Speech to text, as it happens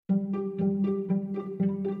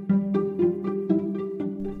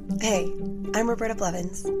Hey, I'm Roberta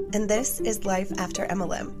Blevins, and this is Life After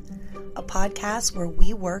MLM, a podcast where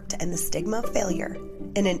we work to end the stigma of failure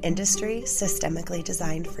in an industry systemically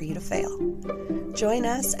designed for you to fail. Join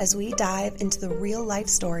us as we dive into the real-life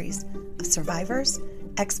stories of survivors,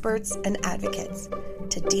 experts, and advocates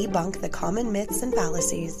to debunk the common myths and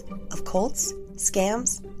fallacies of cults,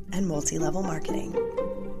 scams, and multi-level marketing.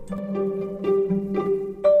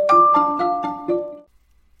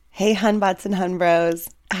 Hey, Hunbots and Hunbros.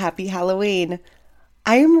 Happy Halloween.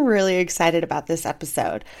 I am really excited about this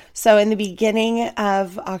episode. So in the beginning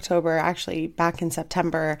of October, actually back in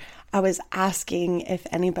September, I was asking if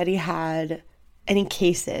anybody had any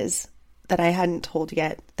cases that I hadn't told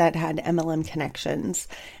yet that had MLM connections.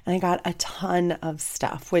 And I got a ton of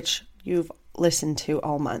stuff, which you've listened to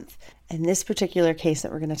all month. And this particular case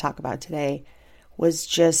that we're going to talk about today was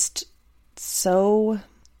just so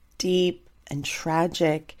deep and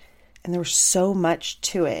tragic, and there was so much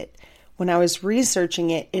to it. When I was researching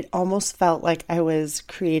it, it almost felt like I was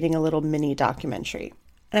creating a little mini documentary.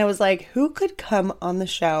 And I was like, who could come on the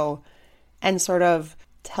show and sort of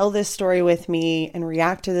tell this story with me and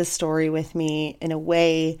react to this story with me in a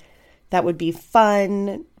way that would be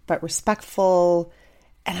fun but respectful?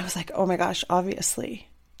 And I was like, oh my gosh, obviously,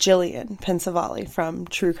 Gillian Pensavalle from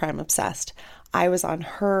True Crime Obsessed. I was on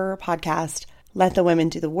her podcast, Let the Women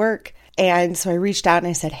Do the Work. And so I reached out and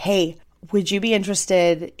I said, hey, would you be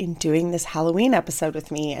interested in doing this Halloween episode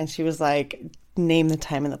with me? And she was like, name the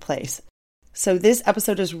time and the place. So this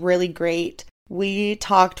episode is really great. We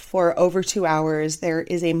talked for over 2 hours. There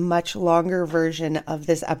is a much longer version of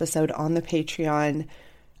this episode on the Patreon.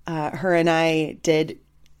 Her and I did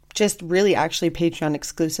just really actually Patreon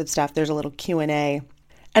exclusive stuff. There's a little Q&A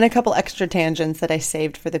and a couple extra tangents that I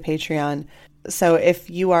saved for the Patreon. So if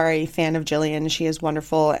you are a fan of Gillian, she is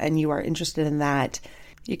wonderful, and you are interested in that,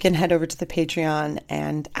 you can head over to the Patreon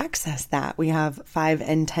and access that. We have $5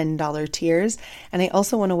 and $10 tiers. And I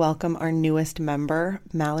also want to welcome our newest member,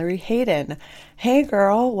 Mallory Hayden. Hey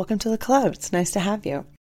girl, welcome to the club. It's nice to have you.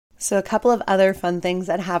 So a couple of other fun things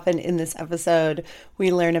that happened in this episode.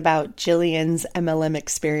 We learn about Gillian's MLM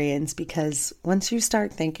experience, because once you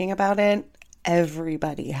start thinking about it,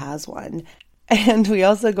 everybody has one. And we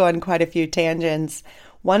also go on quite a few tangents,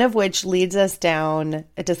 one of which leads us down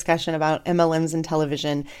a discussion about MLMs in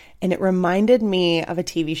television. And it reminded me of a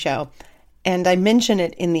TV show. And I mention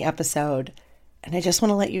it in the episode. And I just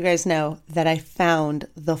want to let you guys know that I found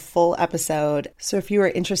the full episode. So if you are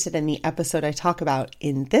interested in the episode I talk about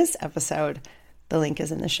in this episode, the link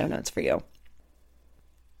is in the show notes for you.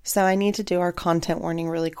 So I need to do our content warning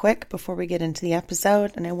really quick before we get into the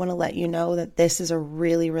episode. And I want to let you know that this is a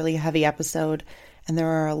really, really heavy episode, and there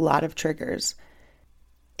are a lot of triggers.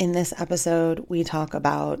 In this episode, we talk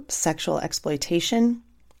about sexual exploitation,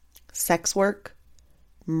 sex work,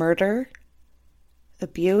 murder,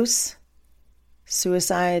 abuse,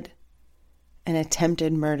 suicide, and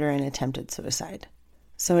attempted murder and attempted suicide.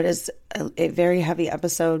 So it is a very heavy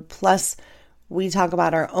episode. Plus, we talk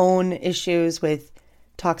about our own issues with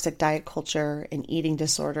toxic diet culture and eating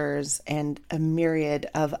disorders and a myriad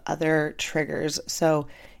of other triggers. So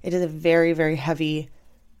it is a very, very heavy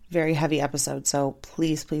episode. So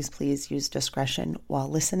please, please, please use discretion while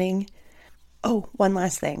listening. Oh, one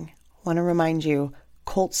last thing. I want to remind you,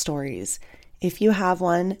 cult stories. If you have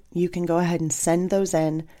one, you can go ahead and send those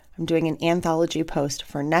in. I'm doing an anthology post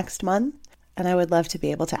for next month, and I would love to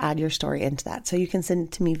be able to add your story into that. So you can send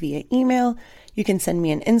it to me via email. You can send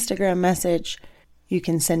me an Instagram message. You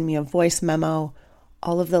can send me a voice memo.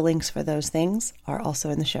 All of the links for those things are also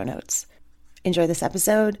in the show notes. Enjoy this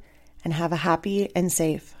episode and have a happy and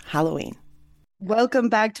safe Halloween. Welcome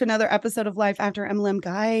back to another episode of Life After MLM,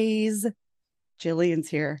 guys. Gillian's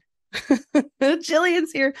here.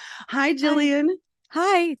 Gillian's here. Hi, Gillian.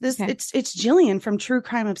 Hi. It's Gillian from True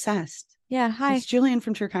Crime Obsessed. Yeah, hi. It's Gillian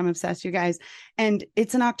from True Crime Obsessed, you guys. And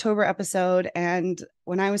it's an October episode. And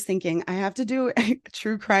when I was thinking I have to do a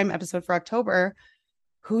true crime episode for October,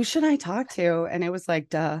 who should I talk to? And it was like,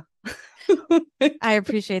 duh. I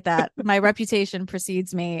appreciate that. My reputation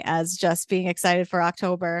precedes me as just being excited for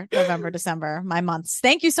October, November, December, my months.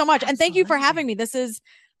 Thank you so much. And thank you for having me. This is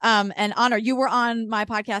an honor. You were on my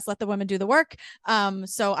podcast, Let the Women Do the Work.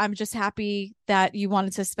 So I'm just happy that you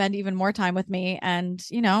wanted to spend even more time with me. And,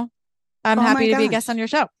 I'm happy to be a guest on your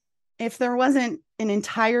show. If there wasn't an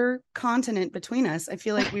entire continent between us, I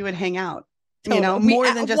feel like we would hang out,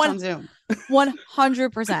 more than just on Zoom.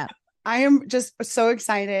 100%. I am just so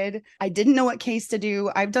excited. I didn't know what case to do.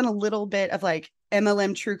 I've done a little bit of like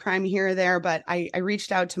MLM true crime here or there, but I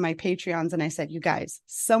reached out to my Patreons and I said, you guys,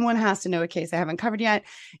 someone has to know a case I haven't covered yet.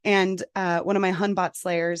 And one of my Hunbot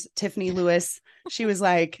slayers, Tiffany Lewis, She was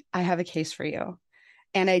like, I have a case for you.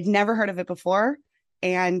 And I'd never heard of it before.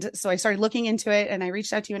 And so I started looking into it and I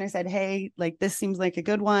reached out to you and I said, hey, like this seems like a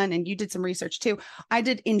good one. And you did some research too. I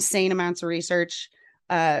did insane amounts of research.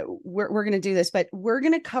 We're going to do this, but we're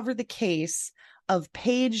going to cover the case of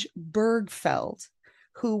Paige Bergfeld,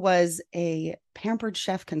 who was a Pampered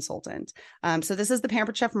Chef consultant. So this is the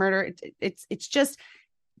Pampered Chef murder. It's just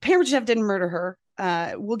Pampered Chef didn't murder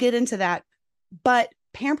her. We'll get into that. But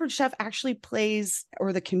Pampered Chef actually plays,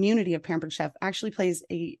 or the community of Pampered Chef actually plays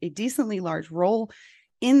a decently large role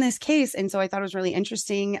in this case. And so I thought it was really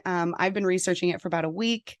interesting. I've been researching it for about a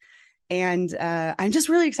week, and I'm just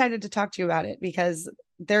really excited to talk to you about it because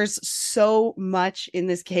there's so much in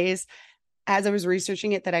this case. As I was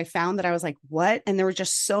researching it that I found that I was like, what? And there were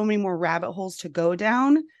just so many more rabbit holes to go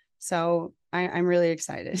down. So I'm really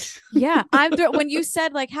excited. Yeah. When you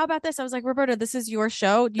said like, how about this? I was like, Roberta, this is your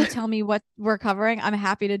show. You tell me what we're covering. I'm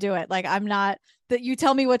happy to do it. Like, I'm not that you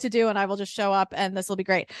tell me what to do and I will just show up and this will be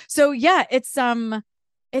great. So yeah, it's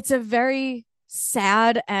a very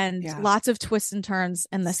sad and lots of twists and turns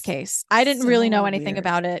in this case. I didn't really know anything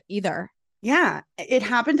about it either. Yeah. It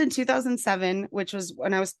happened in 2007, which was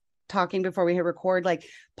when I was talking before we hit record, like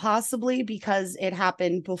possibly because it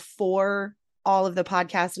happened before all of the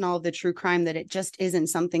podcasts and all of the true crime, that it just isn't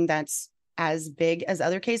something that's as big as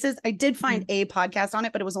other cases. I did find a podcast on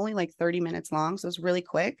it, but it was only like 30 minutes long. So it was really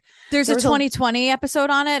quick. There a 2020 episode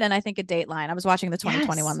on it. And I think a Dateline. I was watching the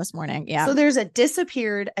 2021 this morning. Yeah. So there's a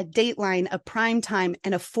Disappeared, a Dateline, a Primetime,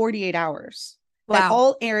 and a 48 Hours that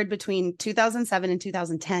all aired between 2007 and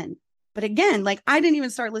 2010. But again, like I didn't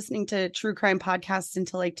even start listening to true crime podcasts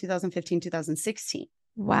until like 2015, 2016.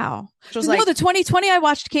 Wow. Was like, no, the 2020 I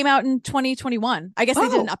watched came out in 2021. I guess they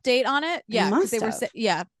did an update on it. Yeah. Because they were,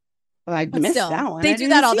 well, I missed that one. They do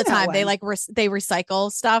that all the time. They like, they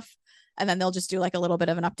recycle stuff and then they'll just do like a little bit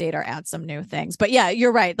of an update or add some new things. But yeah,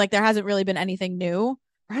 you're right. Like there hasn't really been anything new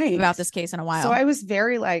about this case in a while. So I was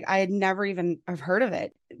very like, I had never even heard of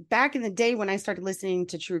it. Back in the day when I started listening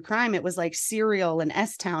to true crime, it was like Serial and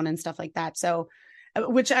S-Town and stuff like that. So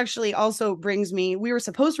which actually also brings me, we were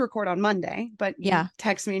supposed to record on Monday, but you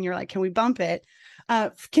text me and you're like, can we bump it?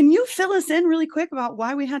 Can you fill us in really quick about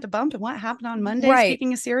why we had to bump and what happened on Monday?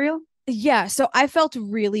 Speaking of Serial? Yeah. So I felt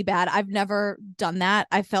really bad. I've never done that.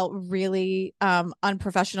 I felt really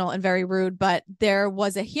unprofessional and very rude, but there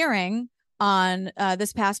was a hearing on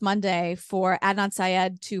this past Monday for Adnan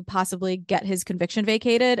Syed to possibly get his conviction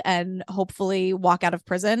vacated and hopefully walk out of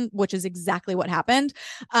prison, which is exactly what happened.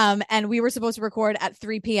 And we were supposed to record at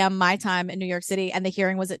 3 p.m. my time in New York City, and the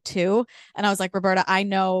hearing was at 2. And I was like, Roberta, I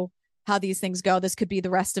know how these things go. This could be the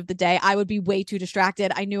rest of the day. I would be way too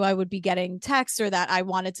distracted. I knew I would be getting texts or that I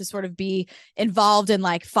wanted to sort of be involved and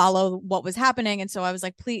like follow what was happening. And so I was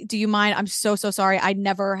like, please, do you mind? I'm so sorry. I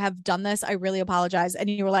never have done this. I really apologize. And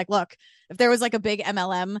you were like, look, if there was like a big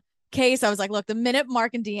MLM case, I was like, look, the minute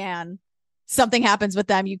Mark and Deanne, something happens with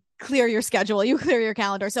them, you clear your schedule, you clear your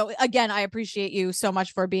calendar. So again, I appreciate you so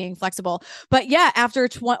much for being flexible. But yeah, after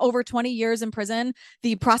over 20 years in prison,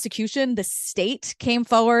 the prosecution, the state came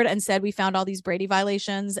forward and said, we found all these Brady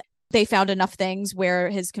violations. They found enough things where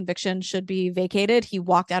his conviction should be vacated. He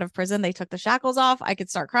walked out of prison. They took the shackles off. I could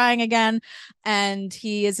start crying again. And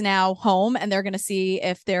he is now home, and they're going to see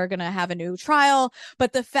if they're going to have a new trial.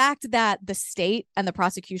 But the fact that the state and the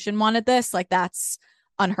prosecution wanted this, like that's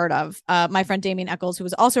unheard of. My friend Damien Eccles, who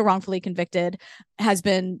was also wrongfully convicted,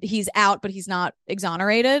 he's out, but he's not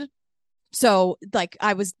exonerated. So like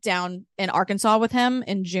I was down in Arkansas with him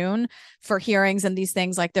in June for hearings, and these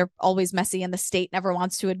things, like they're always messy and the state never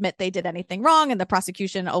wants to admit they did anything wrong. And the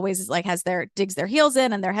prosecution always like digs their heels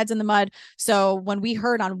in and their heads in the mud. So when we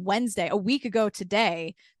heard on Wednesday, a week ago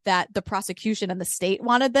today, that the prosecution and the state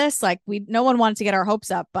wanted this, like no one wanted to get our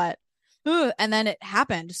hopes up, but and then it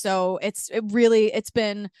happened. So it's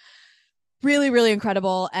been really, really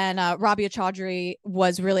incredible. And Rabia Chaudhry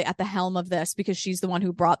was really at the helm of this because she's the one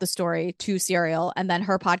who brought the story to Serial. And then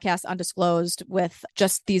her podcast Undisclosed, with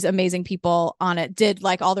just these amazing people on it, did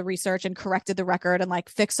like all the research and corrected the record and like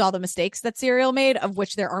fixed all the mistakes that Serial made, of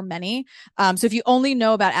which there are many. So if you only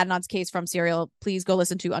know about Adnan's case from Serial, please go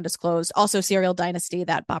listen to Undisclosed. Also Serial Dynasty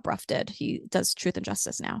that Bob Ruff did. He does Truth and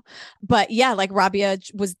Justice now. But yeah, like Rabia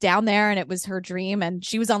was down there and it was her dream. And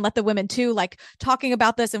she was on Let the Women too, like talking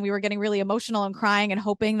about this. And we were getting really emotional and crying and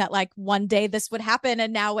hoping that like one day this would happen.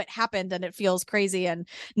 And now it happened and it feels crazy. And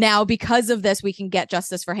now because of this, we can get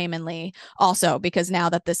justice for Hae Min Lee also, because now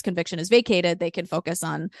that this conviction is vacated, they can focus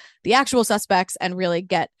on the actual suspects and really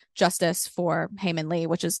get justice for Hae Min Lee,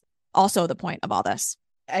 which is also the point of all this.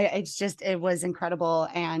 It was incredible.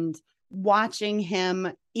 And watching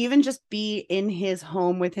him even just be in his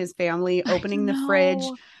home with his family, opening the fridge.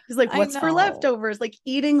 He's like, what's for leftovers? Like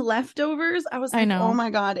eating leftovers. I was like, oh my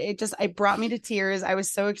God. It brought me to tears. I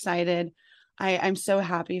was so excited. I'm so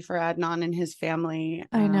happy for Adnan and his family.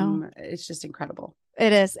 I know. It's just incredible.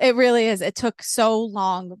 It is. It really is. It took so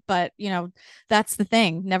long, but that's the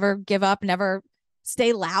thing. Never give up, never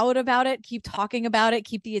stay loud about it. Keep talking about it.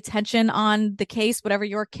 Keep the attention on the case, whatever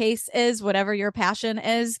your case is, whatever your passion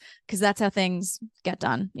is, because that's how things get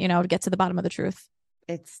done, to get to the bottom of the truth.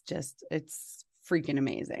 It's freaking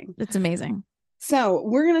amazing. It's amazing. So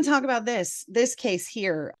we're going to talk about this case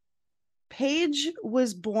here. Paige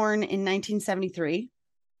was born in 1973.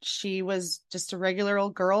 She was just a regular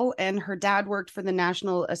old girl, and her dad worked for the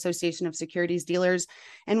National Association of Securities Dealers.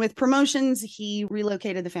 And with promotions, he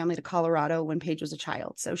relocated the family to Colorado when Paige was a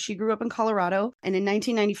child. So she grew up in Colorado. And in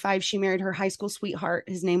 1995, she married her high school sweetheart.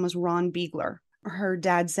 His name was Ron Beegler. Her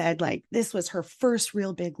dad said, like, this was her first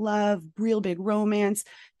real big love, real big romance,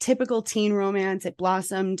 typical teen romance. It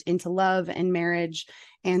blossomed into love and marriage.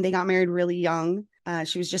 And they got married really young.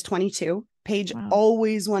 She was just 22. Paige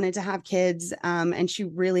always wanted to have kids, and she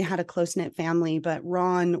really had a close-knit family, but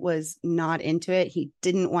Ron was not into it. He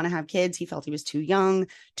didn't want to have kids. He felt he was too young,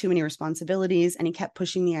 too many responsibilities, and he kept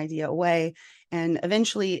pushing the idea away. And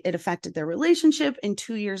eventually it affected their relationship. And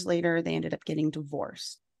 2 years later, they ended up getting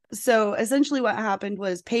divorced. So essentially what happened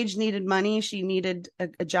was Paige needed money. She needed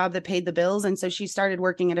a job that paid the bills. And so she started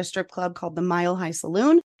working at a strip club called the Mile High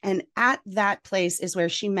Saloon. And at that place is where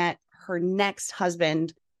she met her next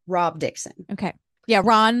husband, Rob Dixon. Okay. Yeah.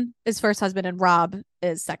 Ron is first husband and Rob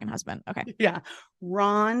is second husband. Okay. Yeah.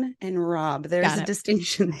 Ron and Rob. There's a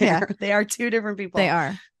distinction there. Yeah. They are two different people. They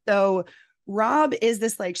are. So Rob is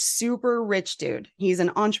this like super rich dude. He's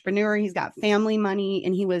an entrepreneur. He's got family money,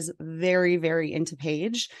 and he was very, very into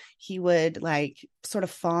Paige. He would like sort of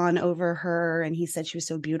fawn over her, and he said she was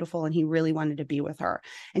so beautiful and he really wanted to be with her.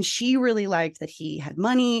 And she really liked that he had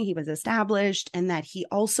money, he was established, and that he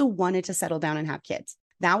also wanted to settle down and have kids.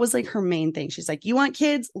 That was like her main thing. She's like, you want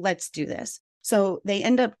kids? Let's do this. So they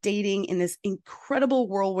end up dating in this incredible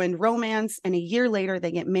whirlwind romance. And a year later,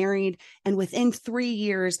 they get married. And within 3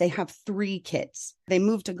 years, they have 3 kids. They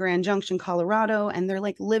move to Grand Junction, Colorado, and they're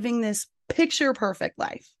like living this picture perfect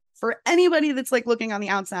life. For anybody that's like looking on the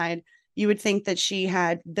outside, you would think that she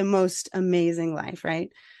had the most amazing life,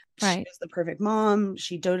 right? Right. She was the perfect mom.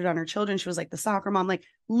 She doted on her children. She was like the soccer mom. Like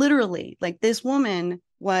literally, like this woman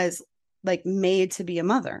was like made to be a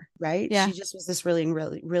mother, right? Yeah. She just was this really,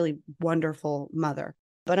 really, really wonderful mother.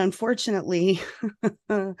 But unfortunately,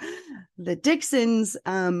 the Dixons,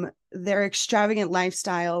 their extravagant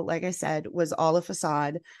lifestyle, like I said, was all a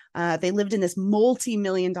facade. They lived in this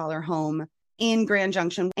multi-million-dollar home in Grand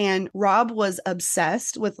Junction, and Rob was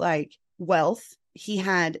obsessed with like wealth. He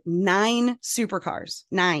had 9 supercars,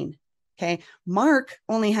 9. Okay. Mark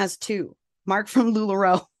only has 2. Mark from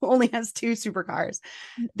LuLaRoe only has 2 supercars.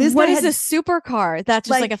 What is a supercar? That's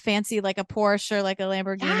just like a fancy, like a Porsche or like a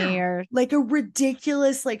Lamborghini or like a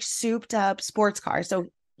ridiculous, like souped up sports car. So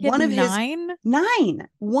one of his 9.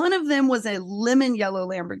 One of them was a lemon yellow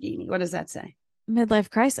Lamborghini. What does that say? Midlife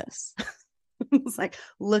crisis. It's like,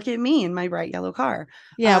 look at me in my bright yellow car.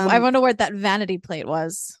 Yeah, I wonder what that vanity plate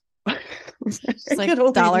was. It's like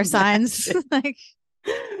dollar signs. Like.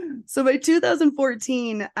 So by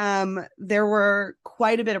 2014, there were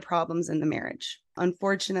quite a bit of problems in the marriage.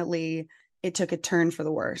 Unfortunately, it took a turn for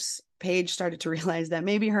the worse. Paige started to realize that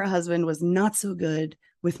maybe her husband was not so good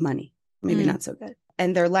with money, maybe not so good.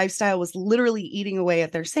 And their lifestyle was literally eating away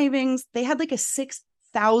at their savings. They had like a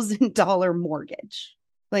 $6,000 mortgage.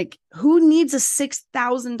 Like, who needs a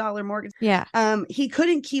 $6,000 mortgage? Yeah. He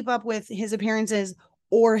couldn't keep up with his appearances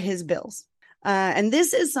or his bills. And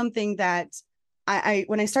this is something that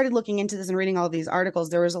when I started looking into this and reading all of these articles,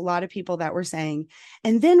 there was a lot of people that were saying,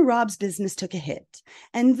 and then Rob's business took a hit.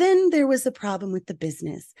 And then there was a problem with the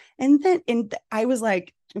business. And I was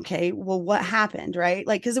like, okay, well, what happened? Right.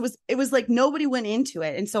 Like, cause it was like nobody went into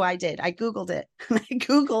it. And so I Googled it. I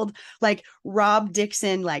Googled like Rob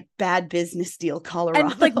Dixon, like bad business deal, Colorado.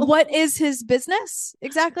 And like, what is his business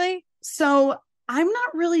exactly? So I'm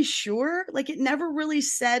not really sure. Like, it never really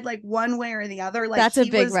said like one way or the other. Like, that's a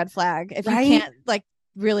big red flag. If you can't like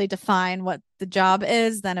really define what the job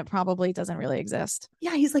is, then it probably doesn't really exist.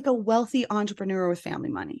 Yeah. He's like a wealthy entrepreneur with family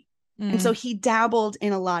money. And so he dabbled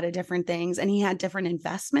in a lot of different things, and he had different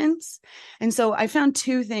investments. And so I found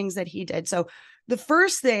 2 things that he did. So the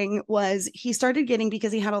first thing was he started getting,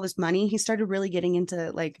 because he had all this money, he started really getting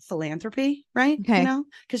into like philanthropy, right? Okay. You know,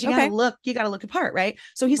 because you got to look apart, right?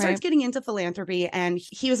 So he starts getting into philanthropy, and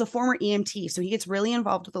he was a former EMT. So he gets really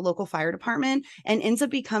involved with the local fire department and ends up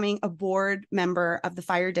becoming a board member of the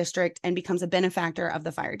fire district and becomes a benefactor of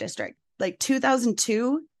the fire district. Like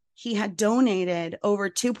 2002, he had donated over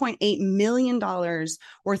 $2.8 million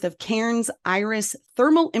worth of Cairns Iris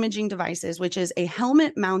thermal imaging devices, which is a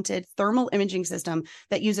helmet-mounted thermal imaging system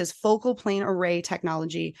that uses focal plane array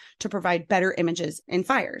technology to provide better images in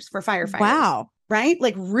fires for firefighters. Wow. Right?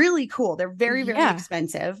 Like really cool. They're very, very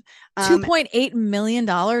expensive. $2.8 million.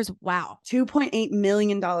 Wow. $2.8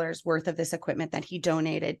 million worth of this equipment that he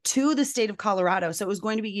donated to the state of Colorado. So it was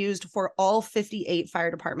going to be used for all 58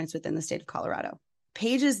 fire departments within the state of Colorado.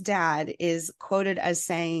 Paige's dad is quoted as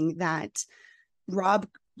saying that Rob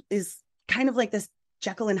is kind of like this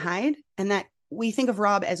Jekyll and Hyde, and that we think of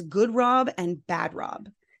Rob as good Rob and bad Rob.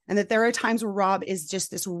 And that there are times where Rob is just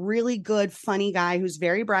this really good, funny guy who's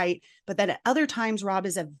very bright, but that at other times, Rob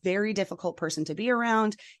is a very difficult person to be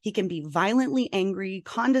around. He can be violently angry,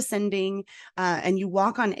 condescending, and you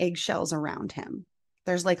walk on eggshells around him.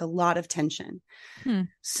 There's like a lot of tension.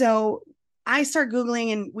 So I start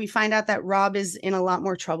Googling, and we find out that Rob is in a lot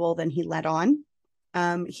more trouble than he let on.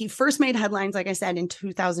 He first made headlines, like I said, in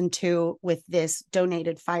 2002 with this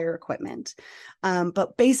donated fire equipment.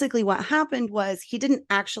 But basically what happened was he didn't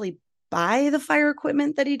actually buy the fire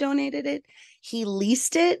equipment that he donated it. He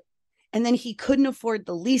leased it, and then he couldn't afford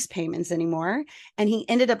the lease payments anymore. And he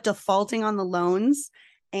ended up defaulting on the loans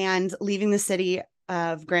and leaving the city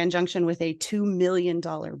of Grand Junction with a $2 million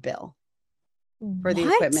bill for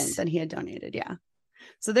the equipment that he had donated. Yeah.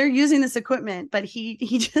 So they're using this equipment, but he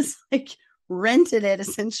just like rented it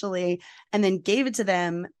essentially and then gave it to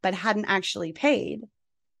them, but hadn't actually paid,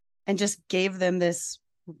 and just gave them this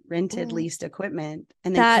rented leased equipment,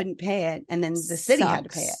 and then couldn't pay it. And then the city had to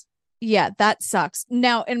pay it. Yeah, that sucks.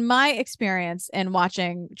 Now, in my experience in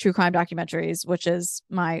watching true crime documentaries, which is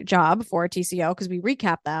my job for TCO, because we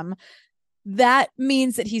recap them, that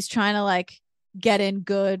means that he's trying to like get in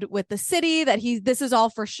good with the city, that this is all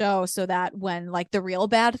for show, so that when like the real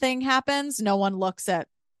bad thing happens, no one looks at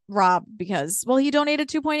Rob because, well, he donated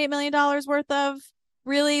 $2.8 million worth of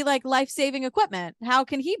really like life-saving equipment. How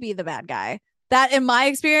can he be the bad guy? That, in my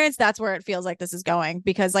experience, that's where it feels like this is going,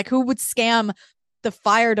 because like who would scam the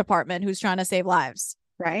fire department who's trying to save lives?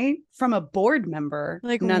 Right? From a board member,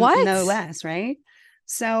 like no less, right?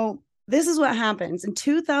 So this is what happens. In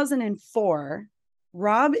 2004,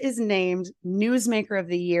 Rob is named Newsmaker of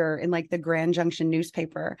the Year in like the Grand Junction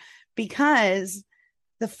newspaper because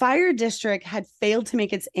the fire district had failed to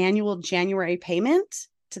make its annual January payment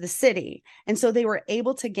to the city. And so they were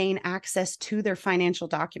able to gain access to their financial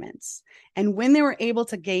documents. And when they were able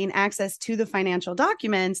to gain access to the financial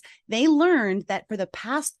documents, they learned that for the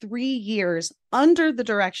past 3 years, under the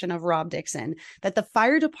direction of Rob Dixon, that the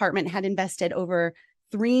fire department had invested over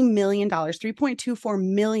 $3 million, $3.24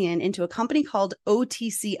 million into a company called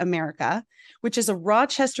OTC America, which is a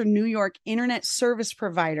Rochester, New York internet service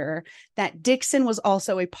provider that Dixon was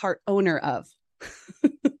also a part owner of.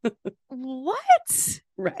 What?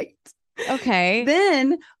 Right. Okay.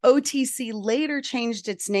 Then OTC later changed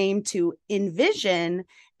its name to Envision,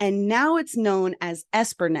 and now it's known as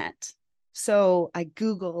Espernet. So I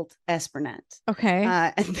Googled Espernet. Okay.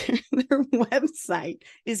 And their website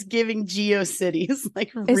is giving GeoCities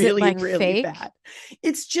like really fake? bad.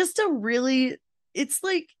 It's just it's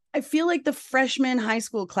like, I feel like the freshman high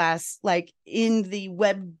school class, like in the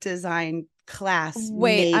web design class.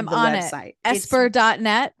 Wait, I'm on website. It.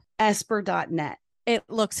 Esper.net? Esper.net. It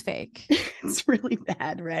looks fake. It's really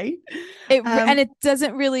bad, right? And it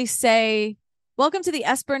doesn't really say, welcome to the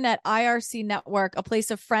Espernet IRC network, a place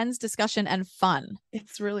of friends, discussion, and fun.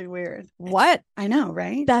 It's really weird. What? I know,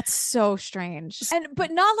 right? That's so strange.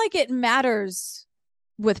 But not like it matters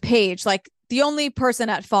with Paige. Like the only person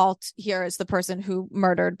at fault here is the person who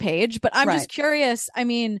murdered Paige. But I'm just curious. I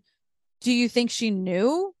mean, do you think she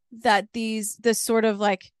knew that this sort of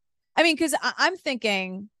like, I mean, because I'm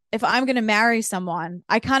thinking, if I'm going to marry someone,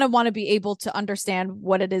 I kind of want to be able to understand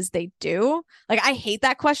what it is they do. Like, I hate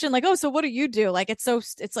that question. Like, oh, so what do you do? Like, it's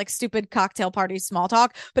like stupid cocktail party small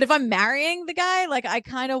talk. But if I'm marrying the guy, like, I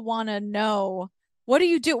kind of want to know, what do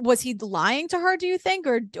you do? Was he lying to her, do you think?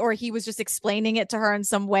 Or he was just explaining it to her in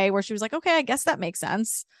some way where she was like, okay, I guess that makes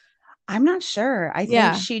sense. I'm not sure. I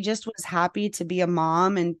think she just was happy to be a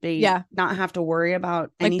mom and not have to worry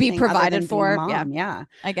about anything, like be provided for. Yeah,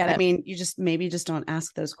 I get it. I mean, you maybe just don't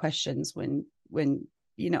ask those questions when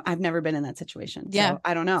I've never been in that situation. Yeah, so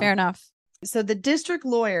I don't know. Fair enough. So the district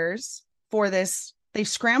lawyers for this They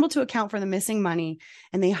scramble to account for the missing money,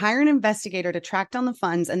 and they hire an investigator to track down the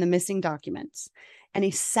funds and the missing documents. And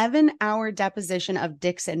a 7-hour deposition of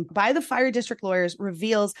Dixon by the fire district lawyers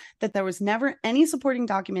reveals that there was never any supporting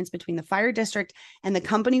documents between the fire district and the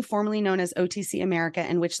company formerly known as OTC America,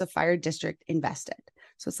 in which the fire district invested.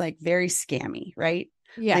 So it's like very scammy, right?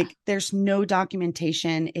 Yeah. Like there's no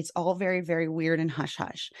documentation. It's all very, very weird and hush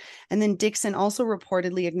hush. And then Dixon also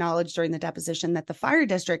reportedly acknowledged during the deposition that the fire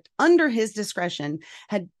district, under his discretion,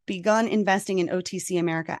 had begun investing in OTC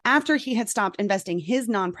America after he had stopped investing his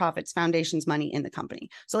nonprofits foundation's money in the company.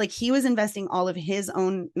 So like he was investing all of his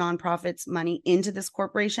own nonprofits money into this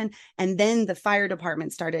corporation. And then the fire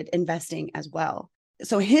department started investing as well.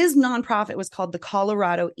 So his nonprofit was called the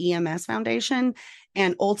Colorado EMS Foundation.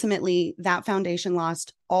 And ultimately, that foundation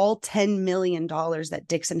lost all $10 million that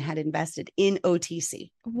Dixon had invested in OTC.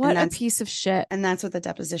 What a piece of shit. And that's what the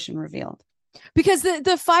deposition revealed. Because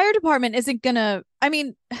the fire department isn't going to, I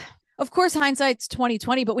mean, of course, hindsight's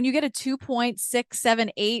 2020, but when you get a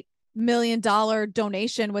 $2.678 million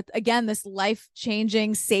donation with, again, this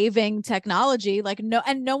life-changing, saving technology, like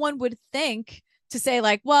no one would think to say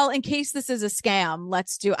like, well, in case this is a scam,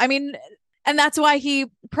 let's do, I mean, and that's why he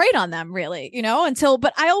preyed on them really,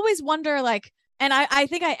 but I always wonder like, and I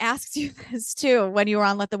think I asked you this too, when you were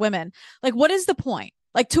on Let the Women, like, what is the point?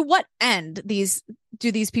 Like, to what end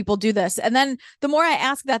do these people do this? And then the more I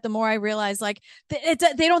ask that, the more I realize like they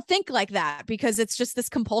don't think like that because it's just this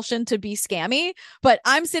compulsion to be scammy. But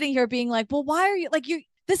I'm sitting here being like, well, why are you like,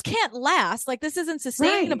 this can't last. Like, this isn't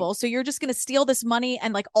sustainable. Right. So you're just going to steal this money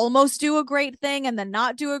and like almost do a great thing and then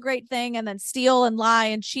not do a great thing and then steal and lie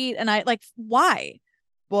and cheat. And I like, why?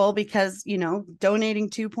 Well, because, donating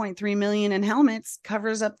 2.3 million in helmets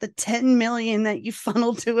covers up the 10 million that you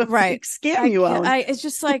funneled to a fake scam you own. It's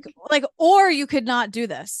just like, or you could not do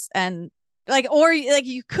this. And like, or like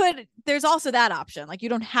you could, there's also that option. Like, you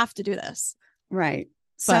don't have to do this. Right.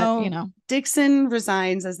 But, so, Dixon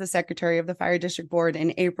resigns as the secretary of the fire district board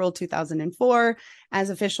in April 2004,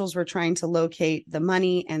 as officials were trying to locate the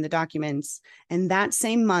money and the documents. And that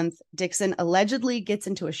same month, Dixon allegedly gets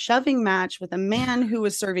into a shoving match with a man who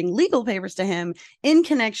was serving legal papers to him in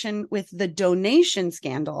connection with the donation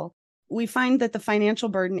scandal. We find that the financial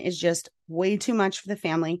burden is just way too much for the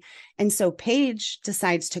family. And so Paige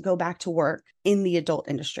decides to go back to work in the adult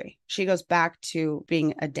industry. She goes back to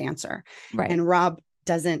being a dancer. Right. And Rob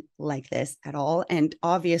doesn't like this at all. And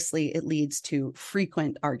obviously it leads to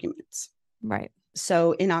frequent arguments. Right.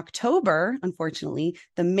 So in October, unfortunately,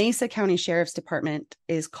 the Mesa County Sheriff's Department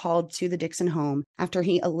is called to the Dixon home after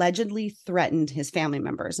he allegedly threatened his family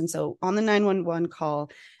members. And so on the 911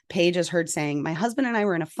 call, Paige is heard saying, "My husband and I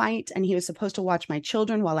were in a fight and he was supposed to watch my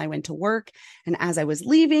children while I went to work. And as I was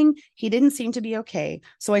leaving, he didn't seem to be okay.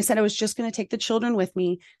 So I said I was just going to take the children with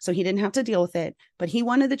me so he didn't have to deal with it. But he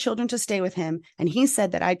wanted the children to stay with him. And he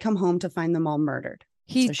said that I'd come home to find them all murdered."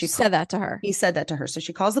 She said that to her. He said that to her. So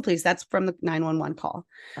she calls the police. That's from the 911 call.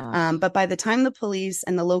 But by the time the police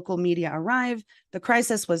and the local media arrive, the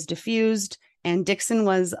crisis was diffused and Dixon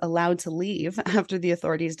was allowed to leave after the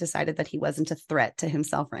authorities decided that he wasn't a threat to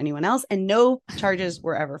himself or anyone else. And no charges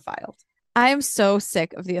were ever filed. I am so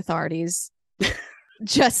sick of the authorities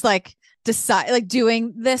just like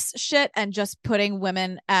doing this shit and just putting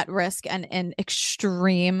women at risk and in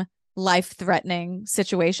extreme life-threatening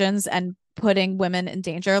situations and putting women in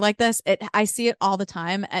danger like this. I see it all the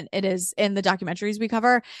time, and it is in the documentaries we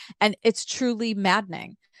cover, and it's truly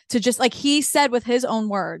maddening to just like, he said with his own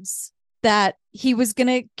words that he was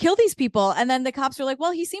gonna kill these people, and then the cops were like,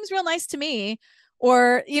 well, he seems real nice to me,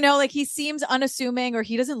 or like he seems unassuming, or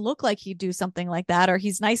he doesn't look like he'd do something like that, or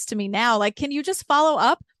he's nice to me now. Like, can you just follow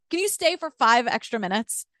up? Can you stay for 5 extra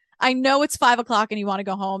minutes? I know it's 5 o'clock and you want to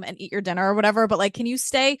go home and eat your dinner or whatever, but like, can you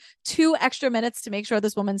stay 2 extra minutes to make sure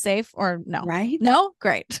this woman's safe, or no? Right. No.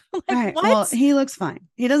 Great. Like, right. What? Well, he looks fine.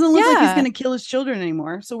 He doesn't look like he's going to kill his children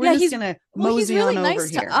anymore. So we're just going to mosey he's really on nice over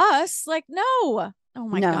here. To us. Like, no. Oh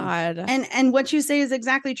my God. And what you say is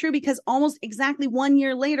exactly true, because almost exactly 1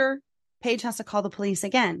 year later, Paige has to call the police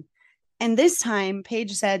again. And this time,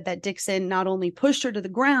 Paige said that Dixon not only pushed her to the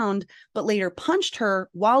ground, but later punched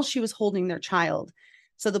her while she was holding their child.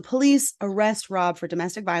 So the police arrest Rob for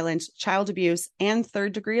domestic violence, child abuse, and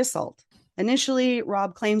third-degree assault. Initially,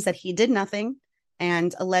 Rob claims that he did nothing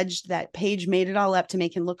and alleged that Paige made it all up to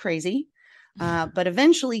make him look crazy. But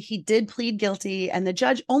eventually, he did plead guilty, and the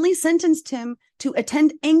judge only sentenced him to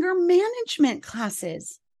attend anger management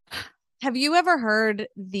classes. Have you ever heard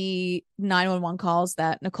the 911 calls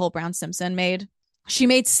that Nicole Brown Simpson made? She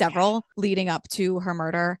made several leading up to her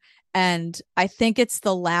murder, and I think it's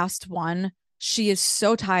the last one. She is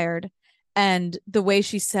so tired, And the way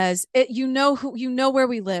she says it, you know where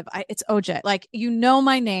we live. It's OJ. Like, you know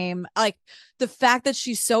my name. Like, the fact that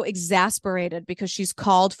she's so exasperated because she's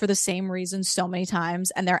called for the same reason so many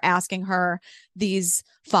times, and they're asking her these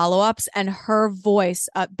follow-ups, and her voice,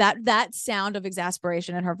 that sound of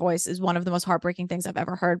exasperation in her voice is one of the most heartbreaking things I've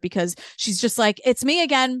ever heard, because she's just like, it's me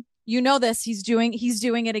again. You know this. He's doing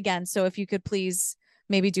it again. So if you could please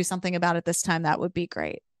maybe do something about it this time, that would be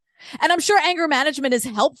great. And I'm sure anger management is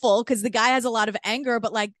helpful because the guy has a lot of anger,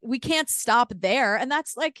 but like, we can't stop there. And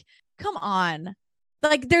that's like, come on.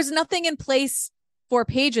 Like, there's nothing in place for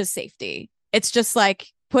Paige's safety. It's just like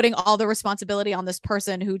putting all the responsibility on this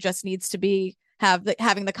person who just needs to be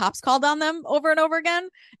having the cops called on them over and over again.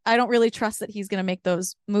 I don't really trust that he's going to make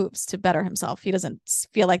those moves to better himself. He doesn't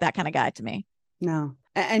feel like that kind of guy to me. No.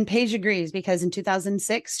 And Paige agrees, because in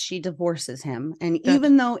 2006, she divorces him. And Good.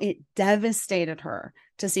 even though it devastated her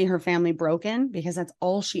to see her family broken, because that's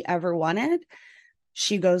all she ever wanted,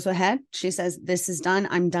 she goes ahead. She says, this is done.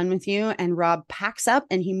 I'm done with you. And Rob packs up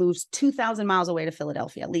and he moves 2,000 miles away to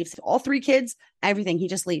Philadelphia, leaves all 3 kids, everything. He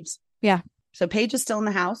just leaves. Yeah. So Paige is still in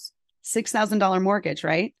the house, $6,000 mortgage,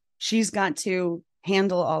 right? She's got to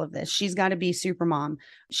handle all of this. She's got to be super mom.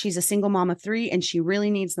 She's a single mom of 3 and she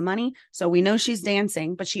really needs the money. So we know she's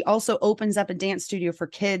dancing, but she also opens up a dance studio for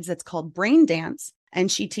kids that's called Brain Dance. And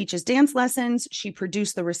she teaches dance lessons. She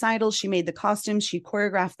produced the recitals. She made the costumes. She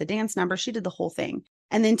choreographed the dance number. She did the whole thing.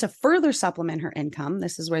 And then to further supplement her income,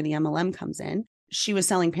 this is where the MLM comes in. She was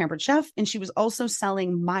selling Pampered Chef, and she was also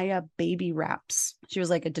selling Maya baby wraps. She was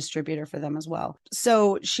like a distributor for them as well.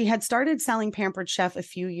 So she had started selling Pampered Chef a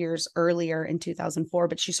few years earlier in 2004,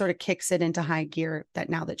 but she sort of kicks it into high gear that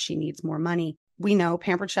now that she needs more money. We know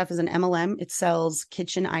Pampered Chef is an MLM. It sells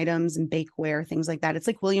kitchen items and bakeware, things like that. It's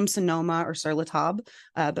like Williams Sonoma or Sur La Table,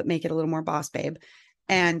 but make it a little more boss babe.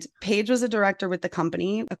 And Paige was a director with the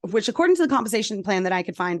company, which according to the compensation plan that I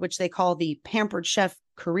could find, which they call the Pampered Chef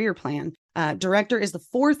Career Plan, director is the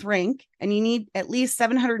 4th rank, and you need at least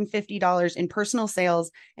 $750 in personal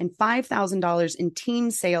sales and $5,000 in team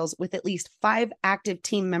sales with at least 5 active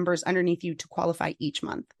team members underneath you to qualify each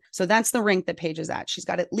month. So that's the rank that Paige is at. She's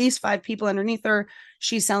got at least 5 people underneath her.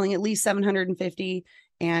 She's selling at least 750,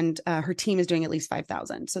 and her team is doing at least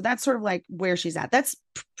 5,000. So that's sort of like where she's at. That's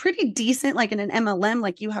pretty decent. Like in an MLM,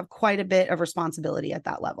 like you have quite a bit of responsibility at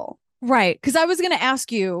that level. Right. Because I was going to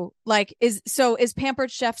ask you, like, is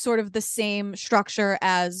Pampered Chef sort of the same structure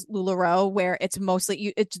as LuLaRoe, where it's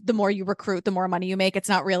mostly it's the more you recruit, the more money you make. It's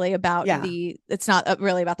not really about it's not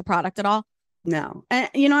really about the product at all. No. And,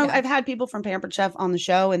 I've had people from Pampered Chef on the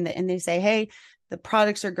show, and they say, hey, the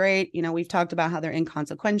products are great. We've talked about how they're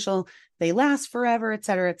inconsequential. They last forever, et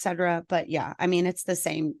cetera, et cetera. But yeah, I mean, it's the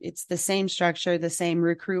same structure, the same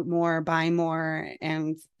recruit more, buy more,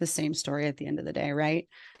 and the same story at the end of the day. Right.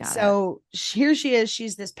 So here she is.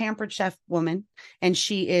 She's this Pampered Chef woman, and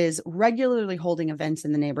she is regularly holding events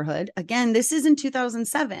in the neighborhood. Again, this is in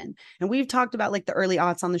 2007. And we've talked about like the early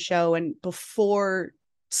aughts on the show and before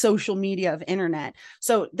social media of internet.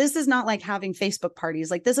 So this is not like having Facebook parties.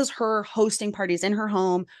 Like, this is her hosting parties in her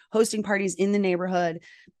home, hosting parties in the neighborhood,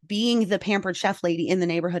 being the Pampered Chef lady in the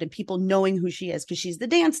neighborhood, and people knowing who she is because she's the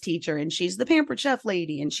dance teacher and she's the Pampered Chef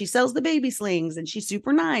lady and she sells the baby slings and she's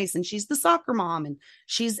super nice and she's the soccer mom and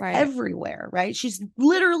she's everywhere, right? She's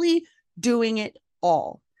literally doing it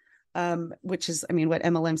all. Which is, I mean, what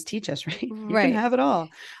MLMs teach us, right? You can have it all.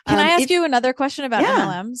 Can I ask you another question about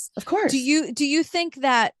MLMs? Of course. Do you think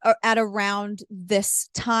that at around this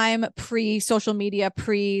time, pre-social media,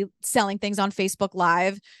 pre-selling things on Facebook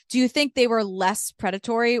Live, do you think they were less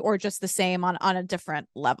predatory or just the same on a different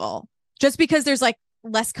level? Just because there's like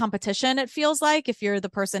less competition, it feels like, if you're the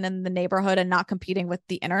person in the neighborhood and not competing with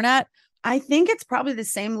the internet? I think it's probably the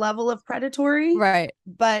same level of predatory. Right.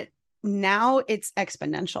 But now it's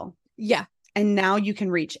exponential. Yeah. And now you can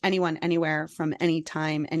reach anyone, anywhere, from any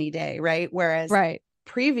time, any day. Right. Whereas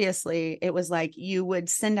previously it was like you would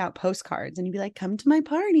send out postcards and you'd be like, come to my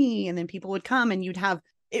party. And then people would come and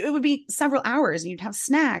it would be several hours and you'd have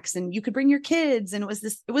snacks and you could bring your kids. And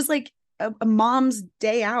it was like a mom's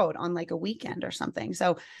day out on like a weekend or something.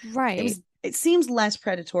 So it seems less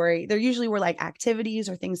predatory. There usually were like activities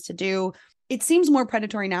or things to do. It seems more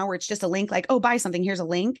predatory now where it's just a link, like, oh, buy something, here's a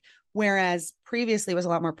link. Whereas previously it was a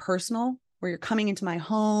lot more personal, where you're coming into my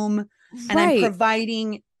home and I'm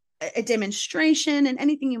providing a demonstration and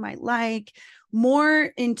anything you might like,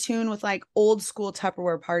 more in tune with like old school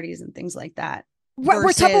Tupperware parties and things like that. Were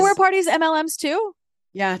Tupperware parties MLMs too?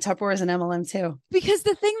 Yeah, Tupperware is an MLM too. Because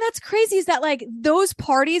the thing that's crazy is that like those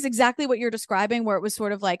parties, exactly what you're describing, where it was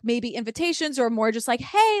sort of like maybe invitations or more just like,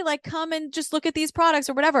 hey, like come and just look at these products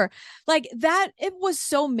or whatever. Like that, it was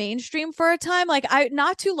so mainstream for a time. Like I,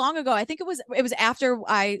 not too long ago, I think it was after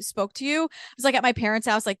I spoke to you. It was like at my parents'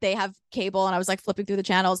 house, like they have cable and I was like flipping through the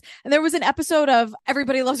channels. And there was an episode of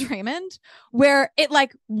Everybody Loves Raymond where it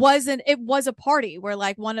like wasn't, it was a party where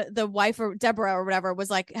like the wife or Deborah or whatever was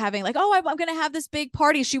like having like, oh, I'm going to have this big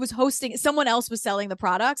party. She was hosting, someone else was selling the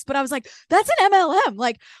products, but I was like, that's an MLM.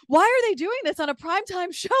 Like, why are they doing this on a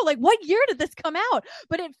primetime show? Like, what year did this come out?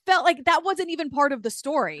 But it felt like that wasn't even part of the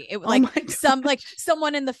story. It was like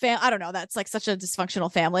someone in the I don't know. That's like such a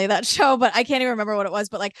dysfunctional family, that show, but I can't even remember what it was.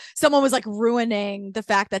 But like someone was like ruining the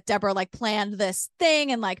fact that Deborah like planned this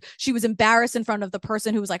thing and like she was embarrassed in front of the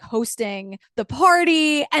person who was like hosting the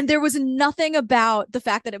party. And there was nothing about the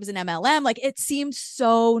fact that it was an MLM. Like it seemed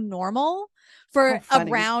so normal for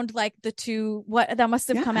around like the two, what that must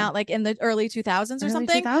have come out like in the early 2000s or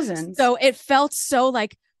something. 2000s. So it felt so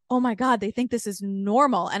like, oh my God, they think this is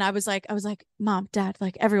normal. And I was like, Mom, Dad,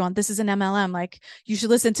 like everyone, this is an MLM. Like you should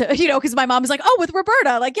listen to, you know, because my mom was like, oh, with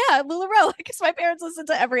Roberta, like, yeah, LuLaRoe, because my parents listen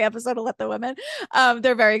to every episode of Let the Women.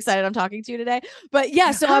 They're very excited I'm talking to you today. But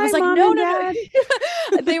yeah, so I was like, no.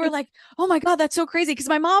 They were like, oh my God, that's so crazy. Because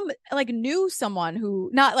my mom like knew someone who,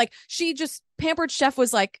 not like, she just, pampered chef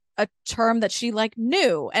was like a term that she like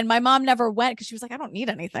knew, and my mom never went because she was like, I don't need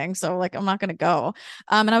anything, so like I'm not gonna go.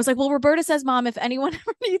 And I was like, well, Roberta says, Mom, if anyone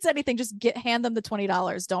ever needs anything, just hand them the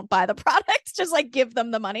 $20. Don't buy the product, just like give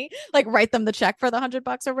them the money, like write them the check for the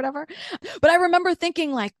 $100 or whatever. But I remember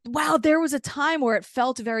thinking like, wow, there was a time where it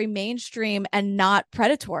felt very mainstream and not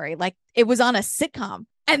predatory, like it was on a sitcom.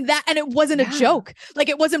 And it wasn't a joke. Like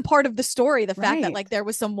it wasn't part of the story. The fact that like there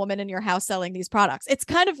was some woman in your house selling these products. It's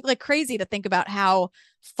kind of like crazy to think about how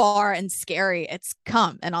far and scary it's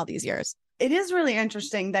come in all these years. It is really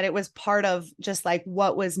interesting that it was part of just like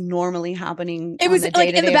what was normally happening. It was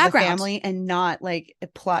like in the background, family, and not like a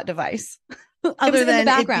plot device. Other than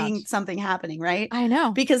it being something happening, right? I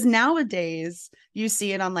know. Because nowadays you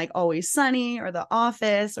see it on like Always Sunny or The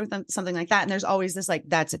Office or something like that. And there's always this like,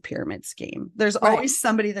 that's a pyramid scheme. There's always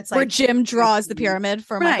somebody that's like, where Jim draws the pyramid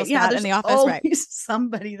for Michael Scott in The Office. Always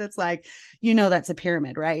somebody that's like, you know, that's a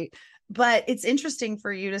pyramid, right? But it's interesting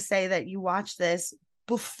for you to say that you watch this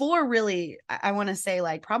before really, I want to say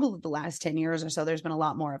like probably the last 10 years or so, there's been a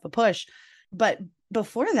lot more of a push. But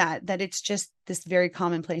before that it's just this very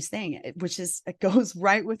commonplace thing, which is, it goes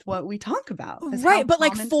right with what we talk about. Right. But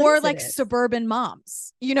like for like suburban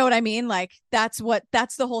moms, you know what I mean? Like that's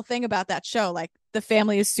the whole thing about that show. Like the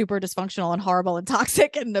family is super dysfunctional and horrible and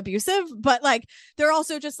toxic and abusive, but like they're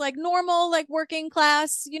also just like normal, like working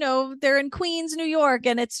class, you know, they're in Queens, New York.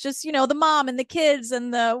 And it's just, you know, the mom and the kids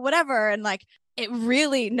and the whatever. And like, it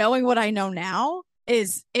really, knowing what I know now,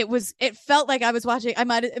 it felt like I was watching, it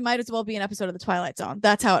might as well be an episode of The Twilight Zone.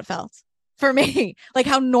 That's how it felt for me, like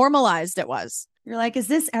how normalized it was. You're like, is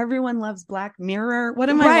this Everyone Loves Black Mirror? What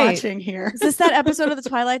am I watching here? Is this that episode of The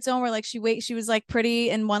Twilight Zone where like she was like pretty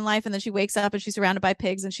in one life and then she wakes up and she's surrounded by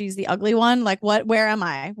pigs and she's the ugly one? Like where am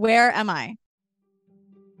I?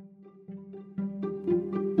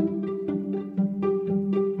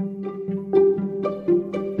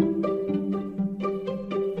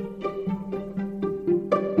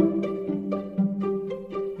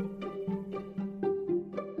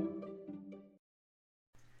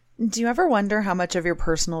 Do you ever wonder how much of your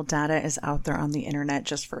personal data is out there on the internet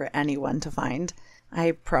just for anyone to find?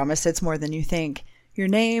 I promise it's more than you think. Your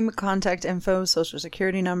name, contact info, social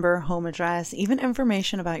security number, home address, even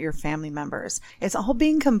information about your family members. It's all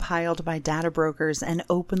being compiled by data brokers and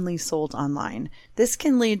openly sold online. This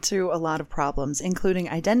can lead to a lot of problems, including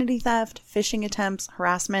identity theft, phishing attempts,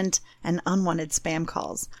 harassment, and unwanted spam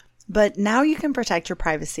calls. But now you can protect your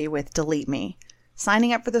privacy with Delete Me.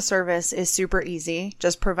 Signing up for the service is super easy.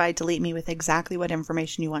 Just provide Delete Me with exactly what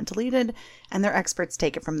information you want deleted, and their experts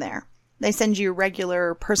take it from there. They send you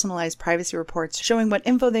regular, personalized privacy reports showing what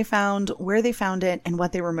info they found, where they found it, and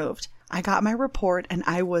what they removed. I got my report and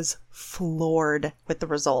I was floored with the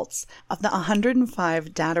results. Of the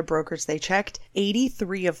 105 data brokers they checked,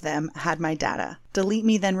 83 of them had my data. Delete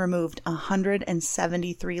Me then removed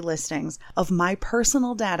 173 listings of my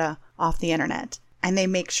personal data off the internet. And they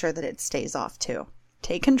make sure that it stays off too.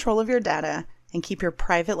 Take control of your data and keep your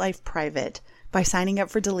private life private by signing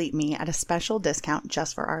up for Delete Me at a special discount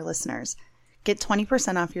just for our listeners. Get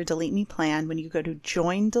 20% off your Delete Me plan when you go to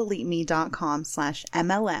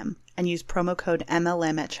joindeleteme.com/MLM and use promo code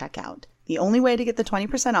MLM at checkout. The only way to get the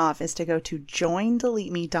 20% off is to go to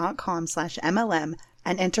joindeleteme.com/MLM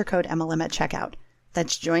and enter code MLM at checkout.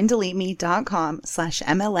 That's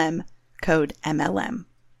joindeleteme.com/MLM, code MLM.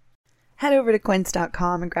 Head over to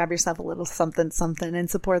quince.com and grab yourself a little something something and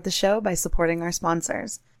support the show by supporting our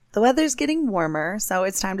sponsors. The weather's getting warmer, so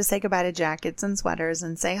it's time to say goodbye to jackets and sweaters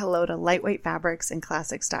and say hello to lightweight fabrics and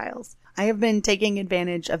classic styles. I have been taking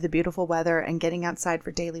advantage of the beautiful weather and getting outside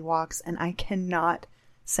for daily walks, and I cannot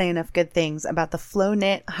say enough good things about the flow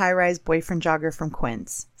knit high-rise boyfriend jogger from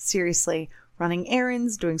Quince. Seriously, running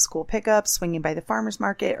errands, doing school pickups, swinging by the farmer's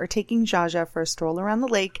market, or taking Jaja for a stroll around the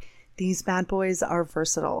lake, these bad boys are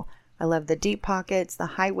versatile. I love the deep pockets, the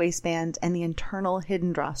high waistband, and the internal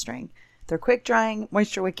hidden drawstring. They're quick drying,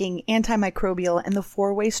 moisture wicking, antimicrobial, and the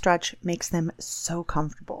 4-way stretch makes them so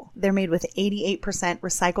comfortable. They're made with 88%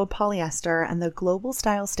 recycled polyester, and the Global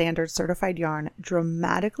Style Standard certified yarn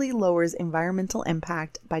dramatically lowers environmental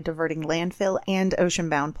impact by diverting landfill and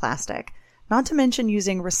ocean-bound plastic. Not to mention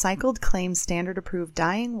using recycled claim standard approved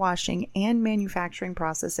dyeing, washing, and manufacturing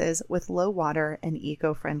processes with low water and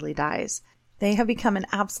eco-friendly dyes. They have become an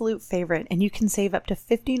absolute favorite, and you can save up to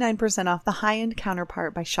 59% off the high-end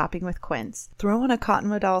counterpart by shopping with Quince. Throw on a cotton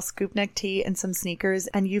modal scoop neck tee and some sneakers,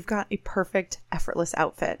 and you've got a perfect, effortless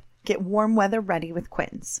outfit. Get warm weather ready with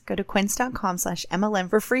Quince. Go to quince.com/MLM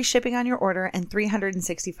for free shipping on your order and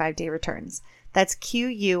 365-day returns. That's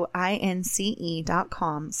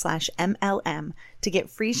QUINCE.com/MLM to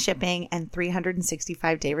get free shipping and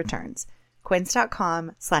 365-day returns.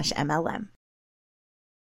 Quince.com/MLM.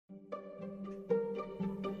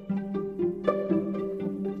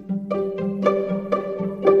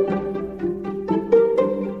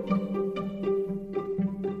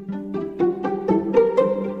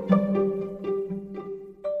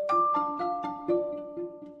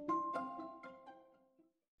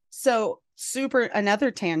 So super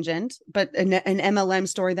another tangent, but an MLM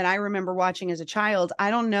story that I remember watching as a child.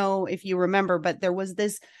 I don't know if you remember, but there was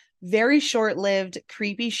this very short-lived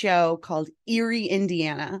creepy show called Erie,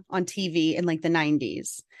 Indiana on TV in like the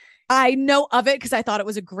 90s. I know of it because I thought it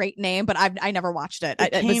was a great name, but I never watched it.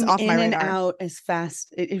 It was off my radar. In and out as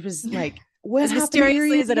fast. It was like, what as happened mysteriously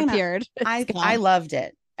Erie, as it appeared. I loved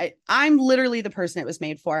it. I'm literally the person it was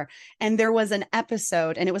made for. And there was an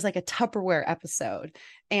episode, and it was like a Tupperware episode.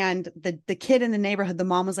 And the kid in the neighborhood, the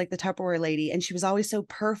mom was like the Tupperware lady, and she was always so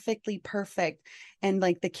perfectly perfect. And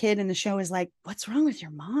like the kid in the show is like, what's wrong with your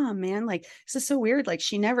mom, man? Like, this is so weird. Like,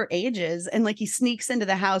 she never ages. And like, he sneaks into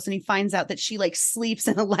the house and he finds out that she like sleeps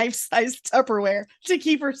in a life-size Tupperware to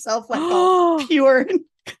keep herself like all pure and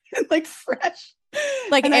like fresh.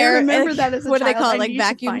 Like and air. I remember that as a what do they child. call it? Like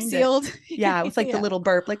vacuum sealed. Yeah, it's like Yeah. the little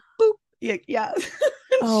burp, like boop. Yeah.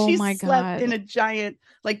 Oh she my slept God. in a giant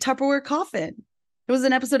like Tupperware coffin. It was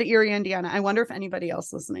an episode of Erie, Indiana. I wonder if anybody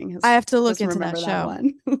else listening has. I have to look into remember that show.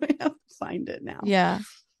 one. I have to find it now. Yeah,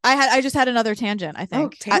 I just had another tangent. I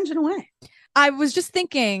think tangent away. I was just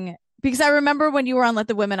thinking because I remember when you were on Let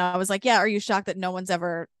the Women, I was like, yeah, are you shocked that no one's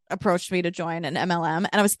ever approached me to join an MLM?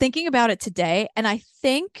 And I was thinking about it today, and I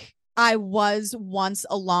think I was once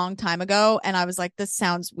a long time ago, and I was like, this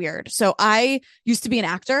sounds weird. So I used to be an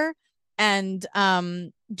actor and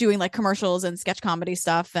doing like commercials and sketch comedy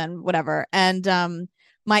stuff and whatever. And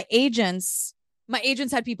my agents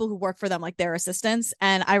had people who work for them, like their assistants.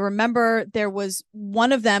 And I remember there was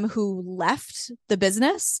one of them who left the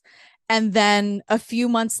business. And then a few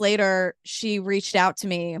months later, she reached out to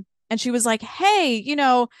me and she was like, hey, you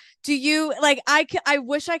know, do you like, I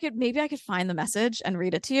wish I could, maybe I could find the message and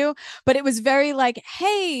read it to you, but it was very like,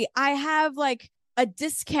 hey, I have like a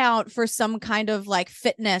discount for some kind of like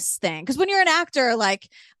fitness thing. Cause when you're an actor, like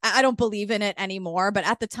I don't believe in it anymore. But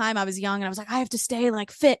at the time I was young and I was like, I have to stay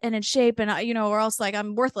like fit and in shape and you know, or else like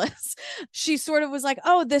I'm worthless. She sort of was like,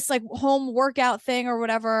 oh, this like home workout thing or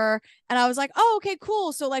whatever. And I was like, oh, okay,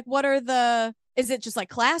 cool. So like, is it just like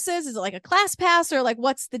classes? Is it like a class pass or like,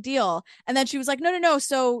 what's the deal? And then she was like, no.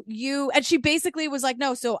 So and she basically was like,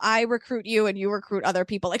 no, so I recruit you and you recruit other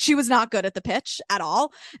people. Like she was not good at the pitch at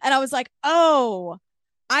all. And I was like, oh,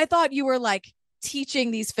 I thought you were like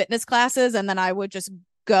teaching these fitness classes and then I would just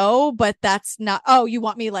go, but that's not, oh, you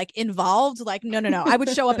want me like involved? Like, no. I would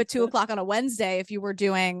show up at 2:00 on a Wednesday if you were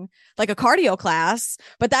doing like a cardio class,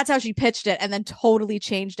 but that's how she pitched it and then totally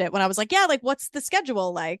changed it when I was like, yeah, like what's the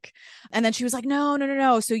schedule like? And then she was like,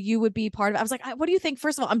 no. So you would be part of it. I was like, what do you think?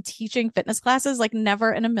 First of all, I'm teaching fitness classes. Like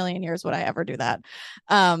never in a million years would I ever do that.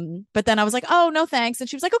 But then I was like, oh, no, thanks. And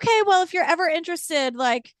she was like, okay, well, if you're ever interested,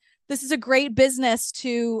 like this is a great business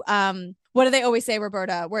to, what do they always say,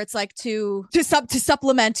 Roberta, where it's like to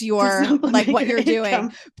supplement your like what you're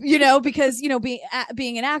doing, you know, because, you know,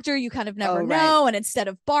 being an actor, you kind of never know. Right. And instead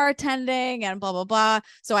of bartending and blah, blah, blah.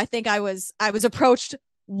 So I think I was approached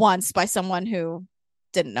once by someone who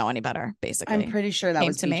didn't know any better, basically. I'm pretty sure that Came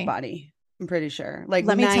was to me. Beachbody. I'm pretty sure. Like,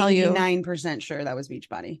 Let me tell you. 99% sure that was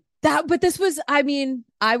Beachbody. But this was, I mean,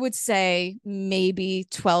 I would say maybe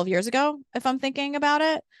 12 years ago, if I'm thinking about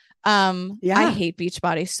it. I hate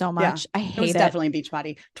Beachbody so much. I hate it. It was definitely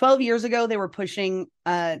Beachbody. 12 years ago, they were pushing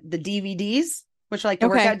the DVDs, which are like the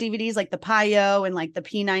workout DVDs, like the PiYo and like the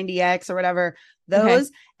P90X or whatever, those.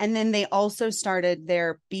 Okay. And then they also started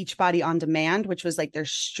their Beachbody on demand, which was like their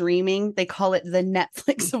streaming. They call it the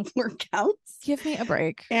Netflix of workouts. Give me a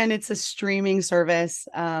break. And it's a streaming service.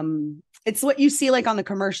 It's what you see like on the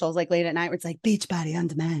commercials, like late at night, where it's like Beachbody on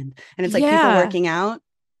demand. And it's like people working out,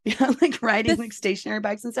 like riding like stationary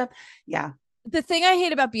bikes and stuff. Yeah. The thing I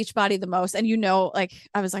hate about Beachbody the most, and like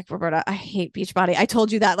I was like, Roberta, I hate Beachbody. I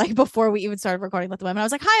told you that like before we even started recording with the women. I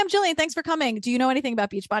was like, hi, I'm Gillian. Thanks for coming. Do you know anything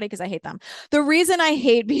about Beachbody? Because I hate them. The reason I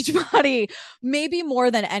hate Beachbody, maybe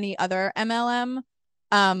more than any other MLM,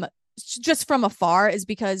 just from afar, is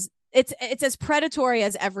because it's as predatory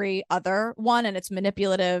as every other one, and it's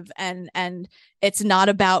manipulative, and it's not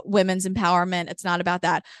about women's empowerment. It's not about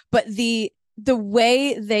that. But the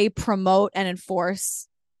way they promote and enforce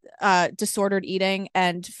disordered eating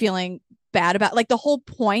and feeling bad about, like, the whole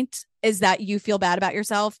point is that you feel bad about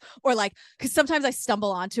yourself, or like, because sometimes I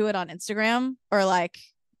stumble onto it on Instagram or like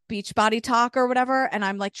Beachbody talk or whatever, and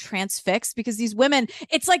I'm like transfixed because these women,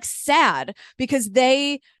 it's like sad because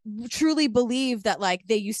they truly believe that like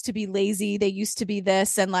they used to be lazy, they used to be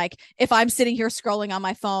this, and like if I'm sitting here scrolling on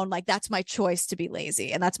my phone, like that's my choice to be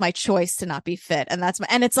lazy, and that's my choice to not be fit, and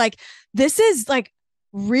and it's like, this is like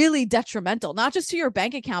really detrimental, not just to your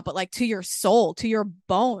bank account, but like to your soul, to your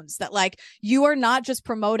bones, that like you are not just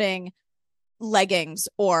promoting leggings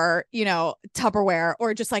or, Tupperware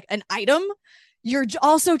or just like an item. You're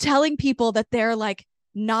also telling people that they're like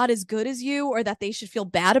not as good as you, or that they should feel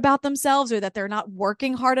bad about themselves, or that they're not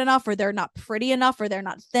working hard enough, or they're not pretty enough, or they're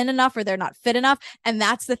not thin enough, or they're not fit enough. And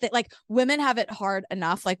that's the thing. Like, women have it hard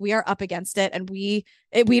enough. Like, we are up against it, and we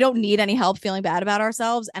don't need any help feeling bad about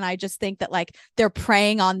ourselves. And I just think that like they're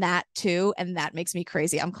preying on that too. And that makes me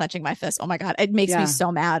crazy. I'm clenching my fist. Oh my God. It makes me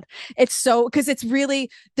so mad. It's so, because it's really,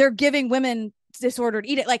 they're giving women disordered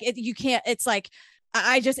eating. Like, you can't, it's like,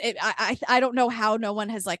 I don't know how no one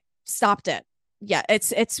has like stopped it. Yeah,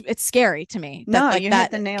 it's scary to me that like that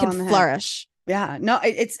hit the nail on the flourish. Head. Yeah, no,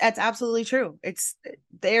 it's absolutely true.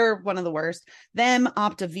 They're one of the worst. Them,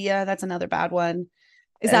 Optavia, that's another bad one.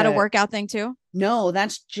 Is that a workout thing too? No,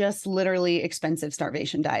 that's just literally expensive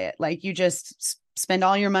starvation diet. Like, you just spend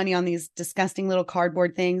all your money on these disgusting little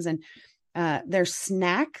cardboard things, and their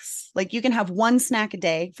snacks, like you can have one snack a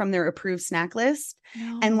day from their approved snack list.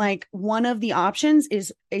 No. And like one of the options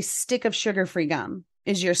is a stick of sugar-free gum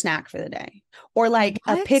is your snack for the day, or like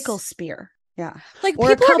a pickle spear. Yeah. Like, or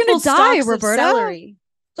people are going to die, Roberta.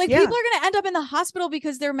 Like, people are going to end up in the hospital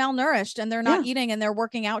because they're malnourished and they're not eating and they're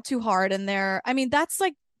working out too hard. And that's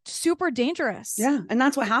like super dangerous. Yeah. And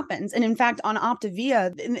that's what happens. And in fact, on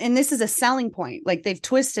Optavia, and this is a selling point, like they've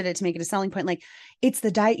twisted it to make it a selling point. Like, it's the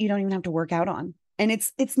diet you don't even have to work out on. And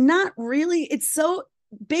it's not really, it's so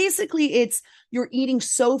basically it's you're eating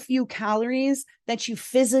so few calories that you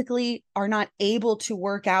physically are not able to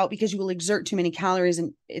work out because you will exert too many calories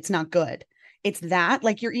and it's not good. It's that,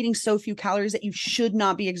 like, you're eating so few calories that you should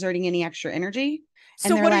not be exerting any extra energy.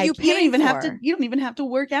 So what are you paying you don't for? You don't even have to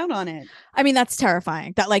work out on it. I mean, that's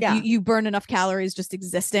terrifying that like you burn enough calories just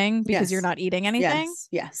existing because you're not eating anything.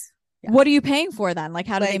 Yes. What are you paying for then? Like,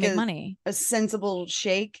 how do they make money? A sensible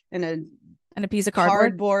shake and a piece of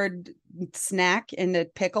cardboard snack and a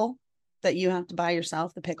pickle that you have to buy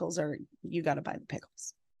yourself. The pickles you got to buy the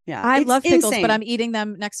pickles. Yeah. I love pickles, insane. But I'm eating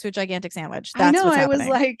them next to a gigantic sandwich. That's what's happening. I was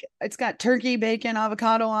like, it's got turkey, bacon,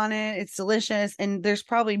 avocado on it. It's delicious. And there's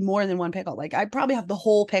probably more than one pickle. Like, I probably have the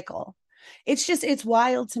whole pickle. It's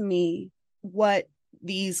wild to me what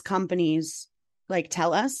these companies like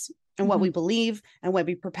tell us and what we believe and what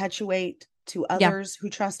we perpetuate to others who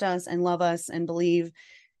trust us and love us and believe.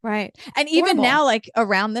 Right. And even now, like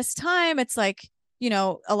around this time, it's like,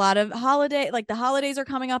 a lot of the holidays are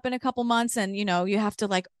coming up in a couple months, and, you have to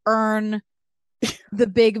like earn the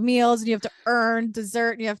big meals, and you have to earn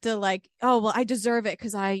dessert, and you have to like, oh, well, I deserve it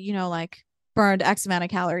because I, like burned X amount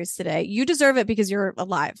of calories today. You deserve it because you're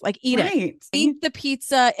alive. Like, eat it. Eat the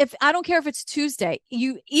pizza. I don't care if it's Tuesday,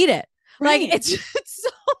 you eat it. Right. Like, it's so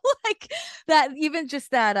like that, even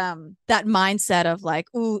just that mindset of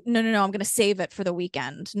like, ooh, no, I'm going to save it for the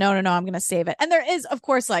weekend. No, I'm going to save it. And there is, of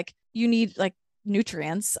course, like, you need like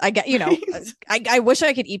nutrients. I get, I wish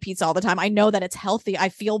I could eat pizza all the time. I know that it's healthy. I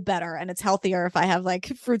feel better and it's healthier if I have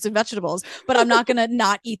like fruits and vegetables, but I'm not going to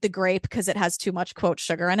not eat the grape because it has too much quote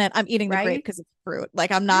sugar in it. I'm eating the grape because it's fruit.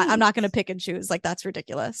 Like I'm not going to pick and choose. Like that's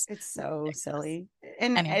ridiculous. It's so silly.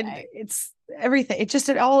 And Anyway. it's everything.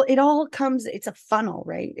 It all comes, it's a funnel,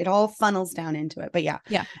 right? It all funnels down into it. But yeah.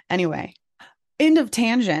 Anyway, end of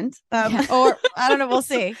tangent. Or I don't know. We'll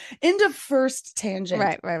see. End of first tangent.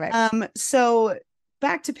 Right. So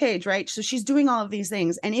back to Paige, right? So she's doing all of these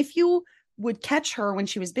things. And if you would catch her when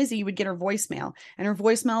she was busy, you would get her voicemail. And her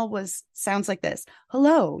voicemail sounds like this.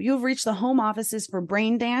 Hello, you have reached the home offices for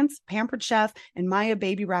Brain Dance, Pampered Chef, and Maya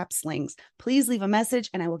Baby Wrap Slings. Please leave a message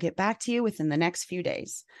and I will get back to you within the next few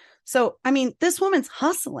days. So, I mean, this woman's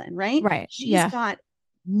hustling, right? Right. She's got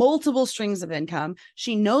multiple strings of income.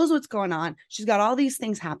 She knows what's going on. She's got all these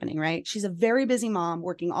things happening, right? She's a very busy mom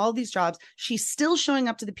working all these jobs. She's still showing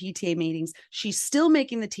up to the PTA meetings. She's still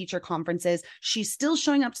making the teacher conferences. She's still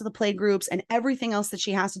showing up to the play groups and everything else that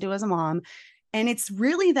she has to do as a mom. And it's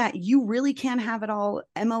really that you really can have it all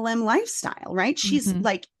MLM lifestyle, right? She's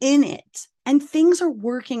like in it. And things are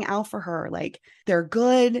working out for her. Like they're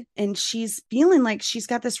good. And she's feeling like she's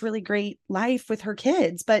got this really great life with her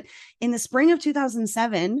kids. But in the spring of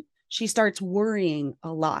 2007, she starts worrying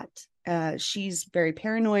a lot. She's very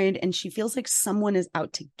paranoid and she feels like someone is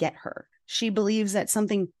out to get her. She believes that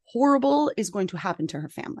something horrible is going to happen to her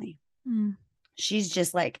family. She's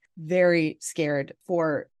just like very scared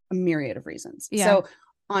for a myriad of reasons. So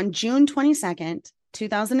on June 22nd,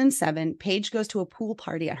 2007, Paige goes to a pool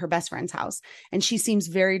party at her best friend's house, and she seems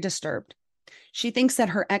very disturbed. She thinks that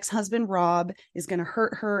her ex-husband, Rob, is going to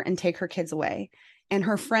hurt her and take her kids away. And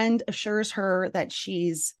her friend assures her that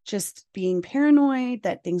she's just being paranoid,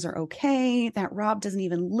 that things are okay, that Rob doesn't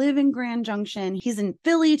even live in Grand Junction. He's in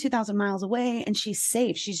Philly, 2,000 miles away, and she's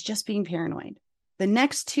safe. She's just being paranoid. The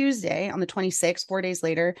next Tuesday, on the 26th, 4 days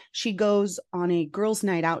later, she goes on a girls'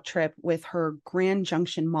 night out trip with her Grand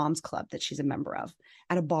Junction Moms Club that she's a member of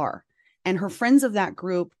at a bar. And her friends of that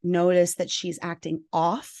group notice that she's acting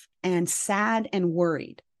off and sad and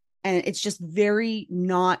worried. And it's just very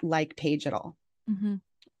not like Paige at all.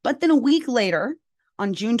 But then a week later,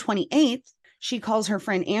 on June 28th, she calls her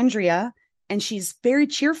friend Andrea. And she's very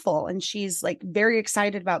cheerful and she's like very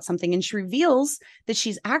excited about something. And she reveals that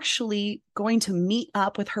she's actually going to meet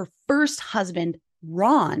up with her first husband,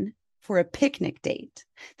 Ron, for a picnic date,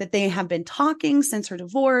 that they have been talking since her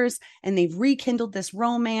divorce and they've rekindled this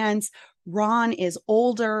romance. Ron is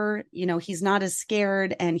older, he's not as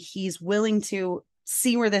scared and he's willing to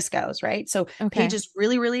see where this goes. Right. So Paige is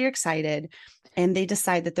really, really excited. And they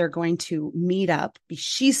decide that they're going to meet up.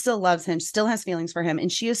 She still loves him, still has feelings for him, and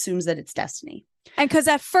she assumes that it's destiny. And because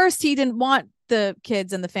at first he didn't want the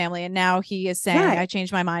kids and the family, and now he is saying, I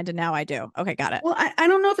changed my mind and now I do. Okay, got it. Well, I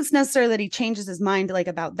don't know if it's necessary that he changes his mind like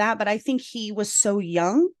about that, but I think he was so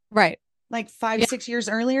young. Right. Like 5-6 years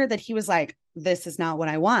earlier that he was like, this is not what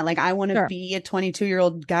I want. Like, I want to be a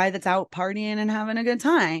 22-year-old guy that's out partying and having a good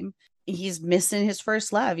time. He's missing his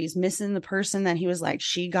first love. He's missing the person that he was like,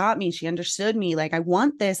 she got me. She understood me. Like, I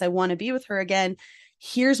want this. I want to be with her again.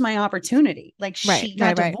 Here's my opportunity. Like she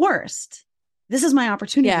got divorced. This is my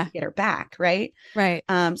opportunity to get her back. Right.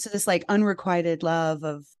 So this like unrequited love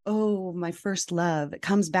of, oh, my first love, it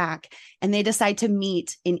comes back and they decide to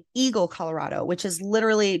meet in Eagle, Colorado, which is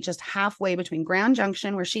literally just halfway between Grand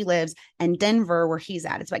Junction where she lives and Denver where he's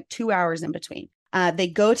at. It's like 2 hours in between. They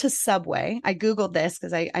go to Subway. I Googled this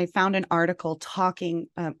because I found an article talking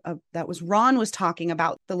Ron was talking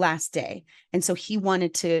about the last day. And so he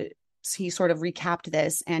sort of recapped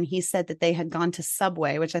this and he said that they had gone to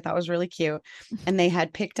Subway, which I thought was really cute. And they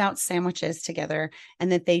had picked out sandwiches together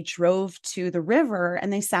and that they drove to the river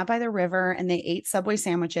and they sat by the river and they ate Subway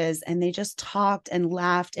sandwiches and they just talked and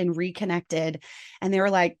laughed and reconnected. And they were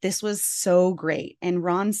like, this was so great. And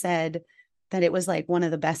Ron said that it was like one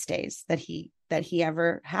of the best days that he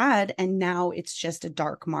ever had. And now it's just a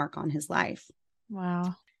dark mark on his life.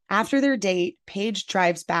 Wow. After their date, Paige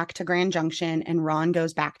drives back to Grand Junction and Ron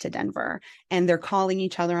goes back to Denver. And they're calling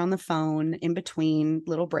each other on the phone in between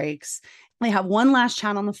little breaks. They have one last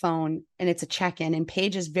chat on the phone and it's a check-in. And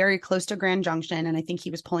Paige is very close to Grand Junction. And I think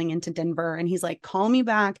he was pulling into Denver. And he's like, call me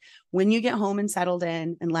back when you get home and settled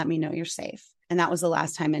in and let me know you're safe. And that was the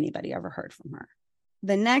last time anybody ever heard from her.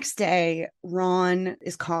 The next day, Ron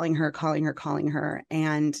is calling her,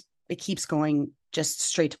 and it keeps going just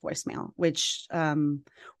straight to voicemail, which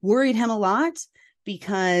worried him a lot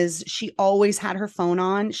because she always had her phone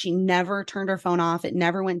on. She never turned her phone off. It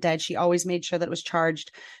never went dead. She always made sure that it was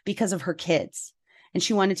charged because of her kids. And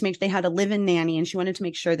she wanted to make, they had a live-in nanny, and she wanted to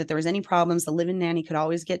make sure that there was any problems, the live-in nanny could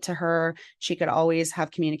always get to her. She could always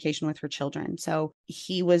have communication with her children. So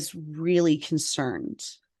he was really concerned.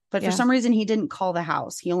 But for some reason, he didn't call the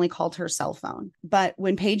house. He only called her cell phone. But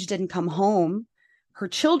when Paige didn't come home, her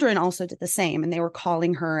children also did the same, and they were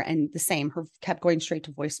calling her, and the same, her kept going straight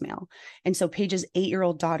to voicemail. And so Paige's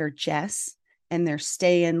 8-year-old daughter, Jess, and their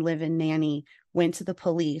stay-in, live-in nanny went to the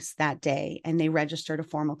police that day, and they registered a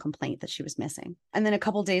formal complaint that she was missing. And then a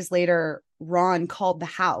couple days later, Ron called the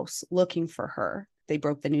house looking for her. They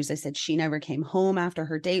broke the news. They said, she never came home after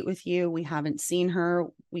her date with you. We haven't seen her.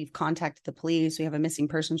 We've contacted the police. We have a missing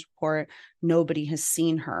persons report. Nobody has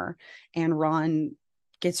seen her. And Ron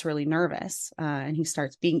gets really nervous and he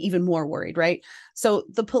starts being even more worried, right? So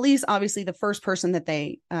the police, obviously, the first person that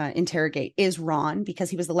they interrogate is Ron,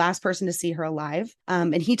 because he was the last person to see her alive.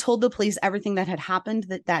 And he told the police everything that had happened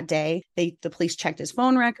that day. The police checked his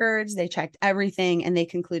phone records, they checked everything, and they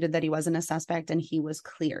concluded that he wasn't a suspect and he was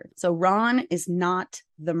cleared. So Ron is not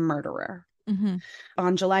the murderer. Mm-hmm.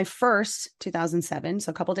 On July 1st, 2007, so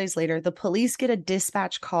a couple days later, the police get a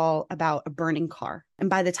dispatch call about a burning car. And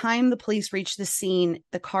by the time the police reached the scene,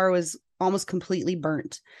 the car was almost completely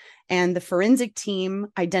burnt. And the forensic team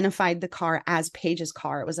identified the car as Paige's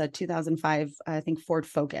car. It was a 2005, I think, Ford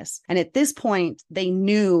Focus. And at this point, they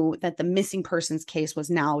knew that the missing persons case was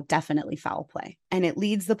now definitely foul play. And it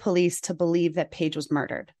leads the police to believe that Paige was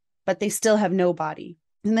murdered, but they still have no body.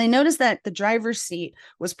 And they noticed that the driver's seat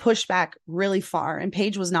was pushed back really far. And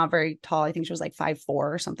Paige was not very tall. I think she was like 5'4"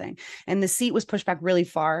 or something. And the seat was pushed back really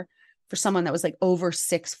far for someone that was like over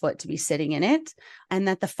 6 foot to be sitting in it. And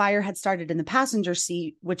that the fire had started in the passenger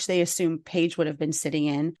seat, which they assumed Paige would have been sitting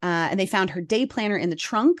in. And they found her day planner in the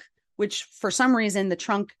trunk, which for some reason, the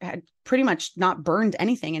trunk had pretty much not burned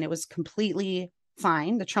anything. And it was completely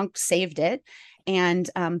fine. The trunk saved it. And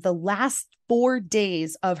the last 4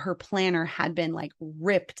 days of her planner had been like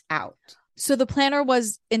ripped out. So the planner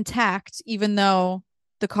was intact, even though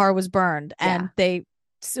the car was burned, and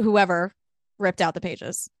whoever ripped out the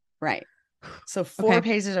pages. Right. So 4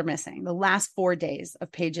 pages are missing. The last 4 days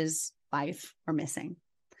of Paige's life are missing.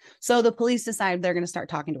 So the police decide they're going to start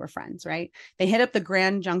talking to her friends, right? They hit up the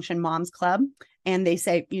Grand Junction Moms Club and they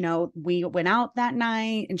say, we went out that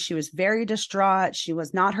night and she was very distraught. She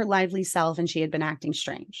was not her lively self and she had been acting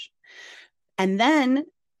strange. And then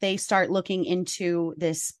they start looking into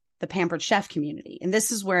the Pampered Chef community. And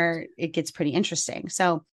this is where it gets pretty interesting.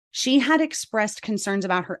 So she had expressed concerns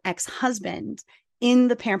about her ex-husband in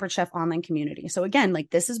the Pampered Chef online community. So again,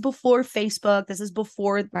 like this is before Facebook. This is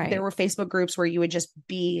before there were Facebook groups where you would just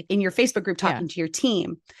be in your Facebook group talking to your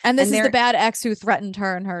team. And this is the bad ex who threatened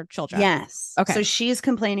her and her children. Yes. Okay. So she's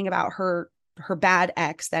complaining about her bad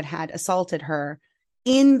ex that had assaulted her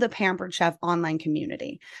in the Pampered Chef online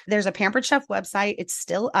community. There's a Pampered Chef website. It's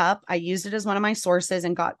still up. I used it as one of my sources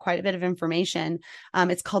and got quite a bit of information.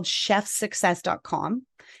 It's called chefsuccess.com.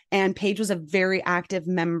 And Paige was a very active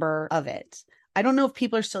member of it. I don't know if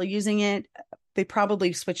people are still using it. They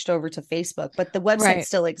probably switched over to Facebook, but the website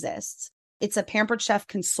still exists. It's a Pampered Chef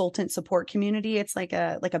consultant support community. It's like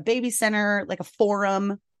a baby center, like a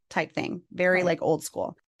forum type thing, very like old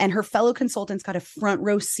school. And her fellow consultants got a front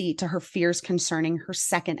row seat to her fears concerning her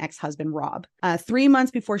second ex-husband, Rob. 3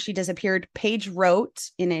 months before she disappeared, Paige wrote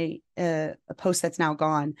in a post that's now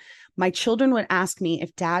gone, "My children would ask me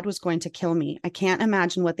if Dad was going to kill me. I can't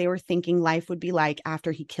imagine what they were thinking life would be like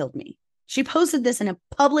after he killed me." She posted this in a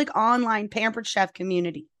public online Pampered Chef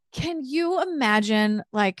community. Can you imagine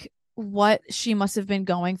like what she must have been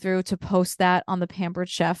going through to post that on the Pampered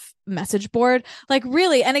Chef message board? Like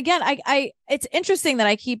really. And again, I it's interesting that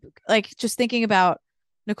I keep like just thinking about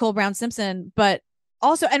Nicole Brown Simpson, but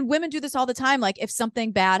also, and women do this all the time. Like if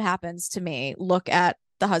something bad happens to me, look at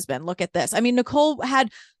the husband, look at this. I mean, Nicole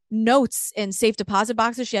had notes in safe deposit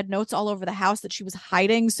boxes. She had notes all over the house that she was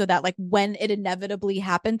hiding so that like when it inevitably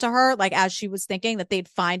happened to her, like as she was thinking, that they'd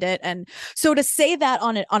find it. And so to say that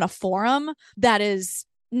on a forum that is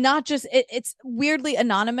not just it's weirdly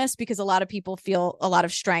anonymous, because a lot of people feel a lot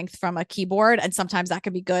of strength from a keyboard, and sometimes that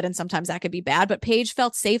could be good and sometimes that could be bad. But Paige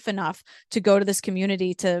felt safe enough to go to this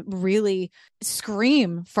community to really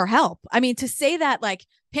scream for help. I mean, to say that like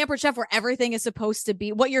Pampered Chef, where everything is supposed to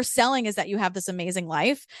be, what you're selling is that you have this amazing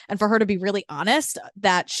life, and for her to be really honest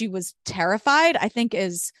that she was terrified, I think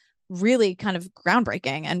is really kind of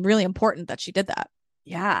groundbreaking and really important that she did that.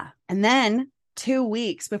 Yeah. And then 2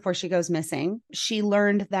 weeks before she goes missing, she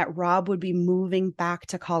learned that Rob would be moving back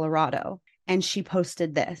to Colorado. And she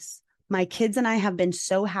posted this: "My kids and I have been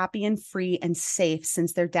so happy and free and safe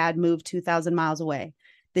since their dad moved 2,000 miles away.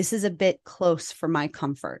 This is a bit close for my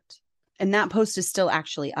comfort." And that post is still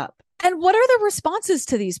actually up. And what are the responses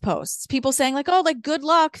to these posts? People saying like, oh, like good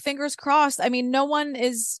luck, fingers crossed. I mean, no one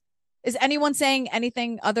is anyone saying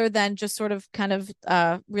anything other than just sort of kind of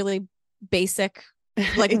really basic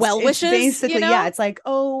like well wishes? Basically, yeah. It's like,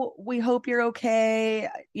 oh, we hope you're okay.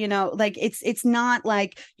 Like it's not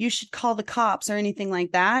like you should call the cops or anything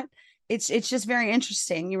like that. It's just very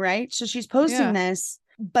interesting, right? So she's posting this.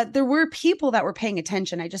 But there were people that were paying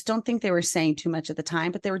attention. I just don't think they were saying too much at the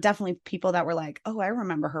time, but there were definitely people that were like, oh, I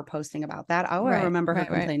remember her posting about that. Oh, I remember her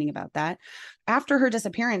complaining about that. After her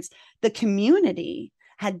disappearance, the community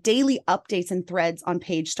had daily updates and threads on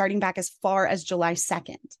Paige starting back as far as July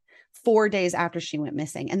 2nd. 4 days after she went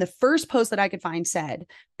missing. And the first post that I could find said,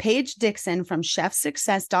 Paige Dixon from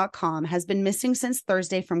chefsuccess.com has been missing since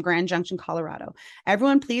Thursday from Grand Junction, Colorado.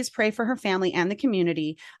 Everyone, please pray for her family and the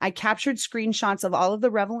community. I captured screenshots of all of the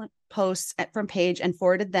relevant posts from Paige and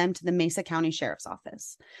forwarded them to the Mesa County Sheriff's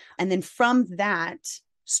Office. And then from that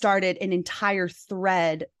started an entire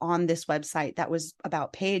thread on this website that was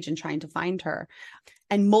about Paige and trying to find her.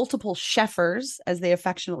 And multiple chefers, as they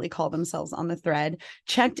affectionately call themselves on the thread,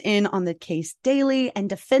 checked in on the case daily and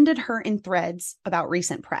defended her in threads about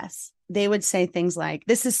recent press. They would say things like,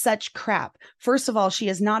 this is such crap. First of all, she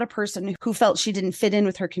is not a person who felt she didn't fit in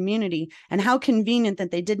with her community. And how convenient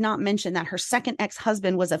that they did not mention that her second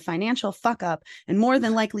ex-husband was a financial fuck up and more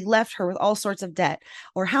than likely left her with all sorts of debt.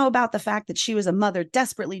 Or how about the fact that she was a mother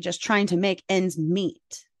desperately just trying to make ends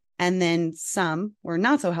meet? And then some were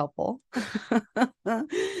not so helpful. We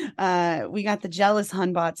got the jealous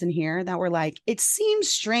Hunbots in here that were like, it seems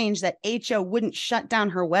strange that HO wouldn't shut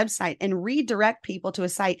down her website and redirect people to a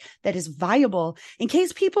site that is viable in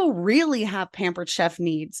case people really have Pampered Chef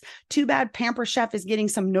needs. Too bad Pampered Chef is getting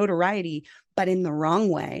some notoriety, but in the wrong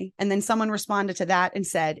way. And then someone responded to that and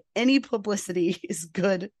said, any publicity is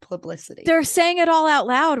good publicity. They're saying it all out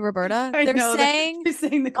loud, Roberta. They're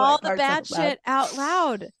saying all the bad shit out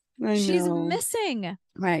loud. She's missing.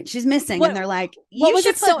 Right. She's missing. And they're like, you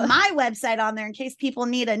should put my website on there in case people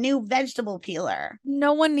need a new vegetable peeler.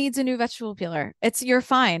 No one needs a new vegetable peeler. You're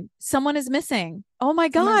fine. Someone is missing. Oh my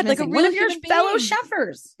God. Like one of your fellow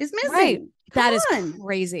chefers is missing. Right. That is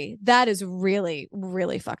crazy. That is really,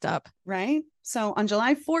 really fucked up. Right. So on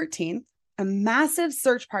July 14th, a massive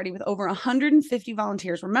search party with over 150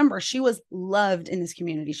 volunteers. Remember, she was loved in this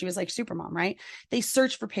community. She was like Supermom, right? They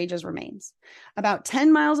searched for Paige's remains. About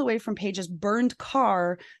 10 miles away from Paige's burned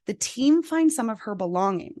car, the team finds some of her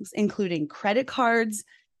belongings, including credit cards,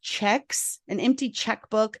 checks, an empty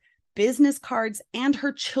checkbook, business cards, and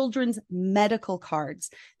her children's medical cards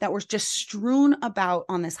that were just strewn about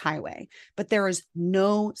on this highway. But there is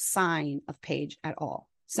no sign of Paige at all.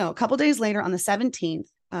 So a couple days later, on the 17th,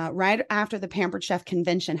 right after the Pampered Chef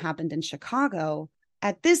convention happened in Chicago,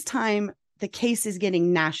 at this time, the case is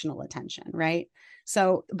getting national attention, right?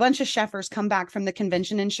 So a bunch of chefers come back from the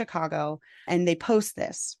convention in Chicago and they post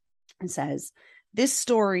this and says, this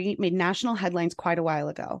story made national headlines quite a while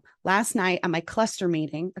ago. Last night at my cluster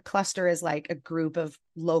meeting, a cluster is like a group of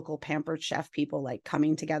local Pampered Chef people like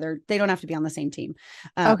coming together. They don't have to be on the same team.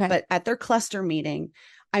 But at their cluster meeting,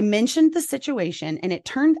 I mentioned the situation, and it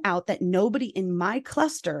turned out that nobody in my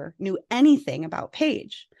cluster knew anything about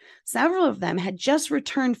Paige. Several of them had just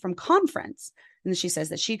returned from conference, and she says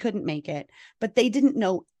that she couldn't make it, but they didn't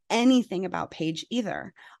know anything about Paige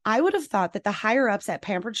either. I would have thought that the higher ups at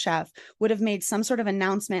Pampered Chef would have made some sort of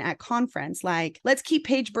announcement at conference, like, let's keep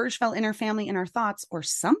Paige Bergefell and her family in our thoughts or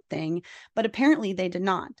something, but apparently they did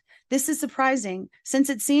not. This is surprising since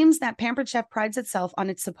it seems that Pampered Chef prides itself on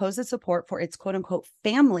its supposed support for its quote unquote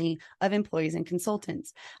family of employees and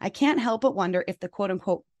consultants. I can't help but wonder if the quote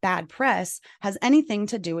unquote bad press has anything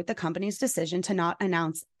to do with the company's decision to not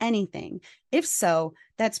announce anything. If so,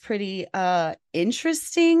 that's pretty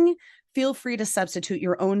interesting. Feel free to substitute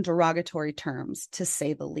your own derogatory terms, to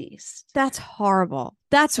say the least. That's horrible.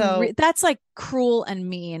 That's like cruel and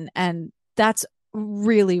mean. And that's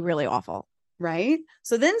really, really awful. Right?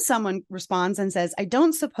 So then someone responds and says, I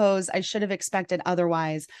don't suppose I should have expected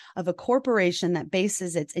otherwise of a corporation that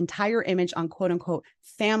bases its entire image on quote unquote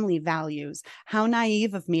family values. How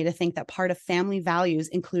naive of me to think that part of family values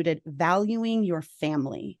included valuing your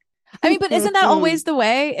family. I mean, but isn't that always the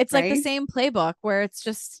way? It's like the same playbook where it's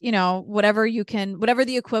just, whatever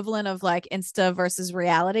the equivalent of like Insta versus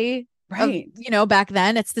reality. Right. Back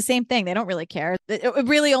then, it's the same thing. They don't really care. It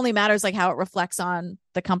really only matters like how it reflects on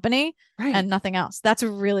the company and nothing else. That's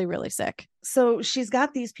really, really sick. So she's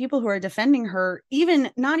got these people who are defending her,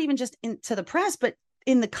 not even just to the press, but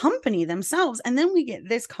in the company themselves. And then we get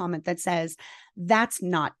this comment that says, that's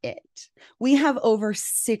not it. We have over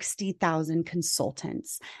 60,000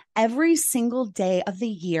 consultants. Every single day of the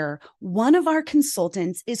year, one of our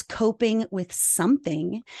consultants is coping with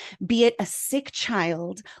something, be it a sick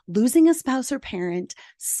child, losing a spouse or parent,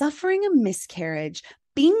 suffering a miscarriage,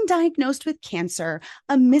 being diagnosed with cancer,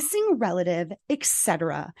 a missing relative,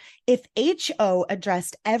 etc. If HO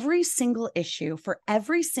addressed every single issue for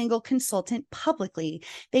every single consultant publicly,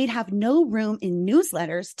 they'd have no room in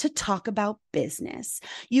newsletters to talk about business.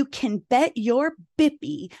 You can bet your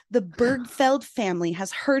bippy the Bergfeld family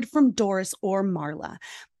has heard from Doris or Marla.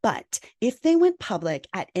 But if they went public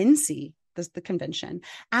at NC, the convention,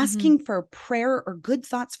 asking for prayer or good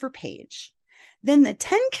thoughts for Paige, then the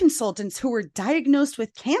 10 consultants who were diagnosed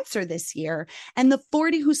with cancer this year, and the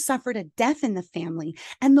 40 who suffered a death in the family,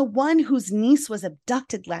 and the one whose niece was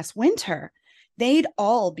abducted last winter, they'd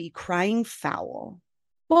all be crying foul.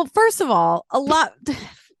 Well, first of all,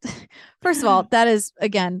 that is,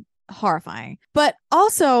 again, horrifying. But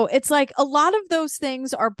also, it's like a lot of those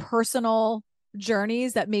things are personal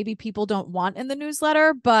journeys that maybe people don't want in the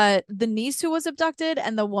newsletter, but the niece who was abducted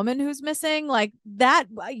and the woman who's missing, like that,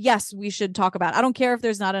 yes, we should talk about. I don't care if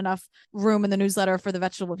there's not enough room in the newsletter for the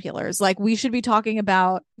vegetable peelers. Like, we should be talking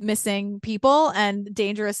about missing people and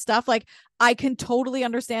dangerous stuff. Like, I can totally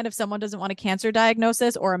understand if someone doesn't want a cancer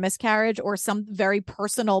diagnosis or a miscarriage or some very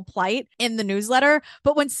personal plight in the newsletter,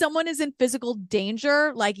 but when someone is in physical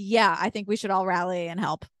danger, like, yeah, I think we should all rally and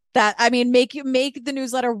help. That, I mean, make the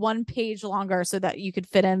newsletter 1 page longer so that you could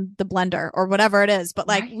fit in the blender or whatever it is. But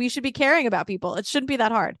like, we should be caring about people. It shouldn't be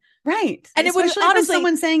that hard. Right. And especially it would honestly,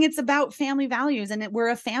 someone saying it's about family values and we're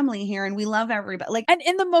a family here and we love everybody. Like, and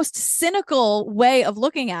in the most cynical way of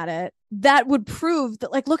looking at it, that would prove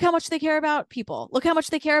that, like, look how much they care about people. Look how much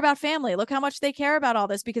they care about family. Look how much they care about all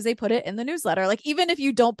this because they put it in the newsletter. Like, even if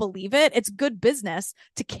you don't believe it, it's good business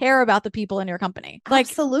to care about the people in your company. Like,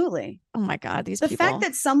 absolutely. Oh my God, the fact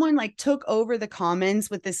that someone like took over the comments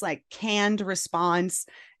with this like canned response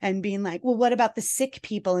and being like, well, what about the sick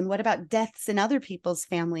people? And what about deaths in other people's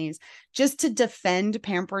families? Just to defend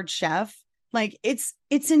Pampered Chef. Like, it's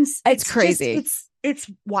crazy.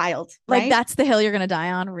 It's wild. Like, right? That's the hill you're going to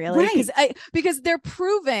die on, really. Right. Because they're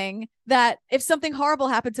proving that if something horrible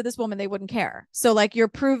happened to this woman, they wouldn't care. So like, you're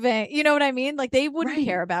proving, you know what I mean? Like, they wouldn't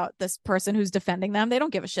care about this person who's defending them. They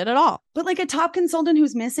don't give a shit at all. But like a top consultant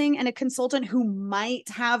who's missing and a consultant who might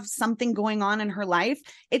have something going on in her life,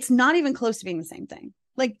 it's not even close to being the same thing.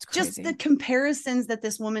 Like, just the comparisons that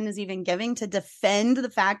this woman is even giving to defend the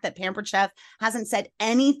fact that Pampered Chef hasn't said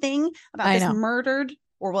anything about this murdered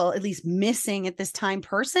or, well, at least missing at this time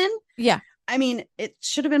person. Yeah. I mean, it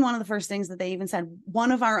should have been one of the first things that they even said.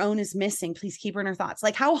 One of our own is missing. Please keep her in her thoughts.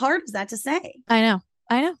 Like, how hard is that to say? I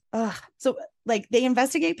know. Ugh. So like, they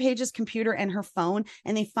investigate Paige's computer and her phone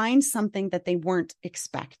and they find something that they weren't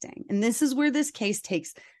expecting. And this is where this case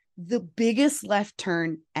takes the biggest left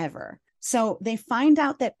turn ever. So they find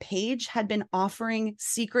out that Paige had been offering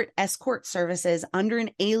secret escort services under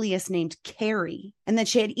an alias named Carrie, and that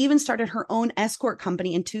she had even started her own escort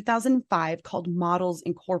company in 2005 called Models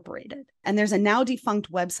Incorporated. And there's a now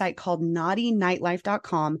defunct website called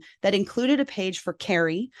naughtynightlife.com that included a page for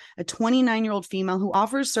Carrie, a 29-year-old female who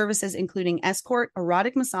offers services including escort,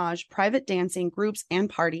 erotic massage, private dancing, groups, and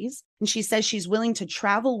parties. And she says she's willing to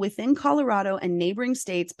travel within Colorado and neighboring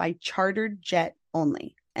states by chartered jet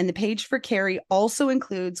only. And the page for Carrie also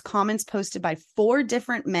includes comments posted by 4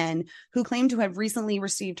 different men who claim to have recently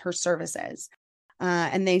received her services.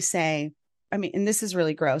 And they say, I mean, and this is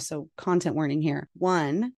really gross, so content warning here.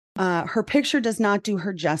 1, her picture does not do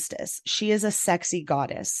her justice. She is a sexy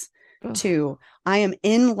goddess. Ugh. 2, I am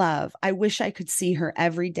in love. I wish I could see her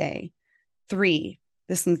every day. 3,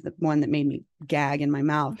 this is the one that made me gag in my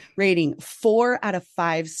mouth. Rating 4 out of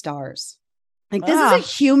 5 stars. Like, this is a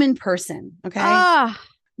human person, okay?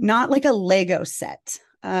 Not like a Lego set.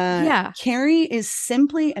 Carrie is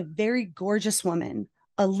simply a very gorgeous woman,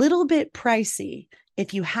 a little bit pricey.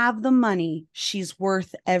 If you have the money, she's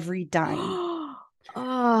worth every dime.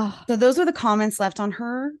 So those were the comments left on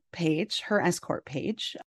her page, her escort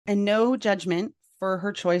page, and no judgment for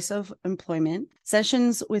her choice of employment.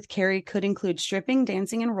 Sessions with Carrie could include stripping,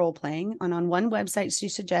 dancing, and role playing. And on one website, she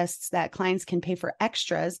suggests that clients can pay for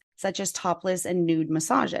extras such as topless and nude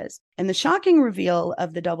massages. And the shocking reveal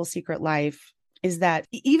of the double secret life is that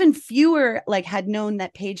even fewer had known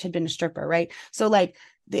that Paige had been a stripper, right? So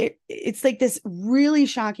it's like this really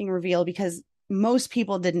shocking reveal because most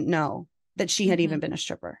people didn't know that she had even been a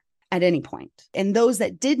stripper. at any point. And those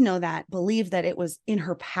that did know that believed that it was in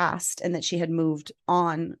her past and that she had moved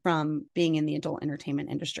on from being in the adult entertainment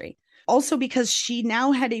industry. Also because she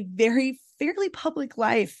now had a very fairly public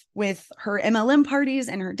life with her MLM parties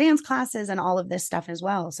and her dance classes and all of this stuff as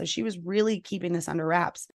well. So she was really keeping this under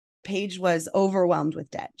wraps. Paige was overwhelmed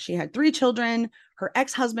with debt. She had 3 children. Her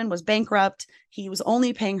ex-husband was bankrupt. He was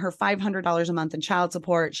only paying her $500 a month in child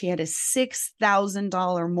support. She had a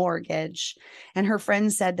 $6,000 mortgage. And her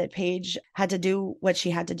friends said that Paige had to do what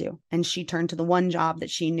she had to do. And she turned to the one job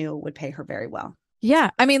that she knew would pay her very well.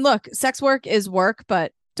 Yeah. I mean, look, sex work is work,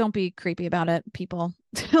 but don't be creepy about it, people.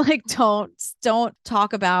 Like, don't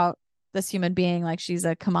talk about this human being like she's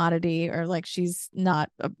a commodity or like she's not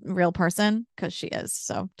a real person, because she is.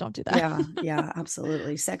 So don't do that. Yeah,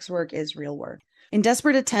 absolutely. Sex work is real work. In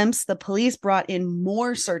desperate attempts, the police brought in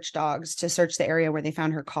more search dogs to search the area where they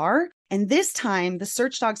found her car. And this time, the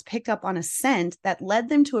search dogs picked up on a scent that led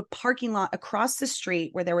them to a parking lot across the street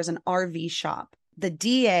where there was an RV shop. The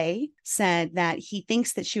DA said that he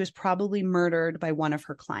thinks that she was probably murdered by one of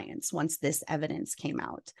her clients once this evidence came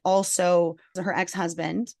out. Also, her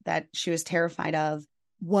ex-husband that she was terrified of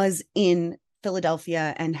was in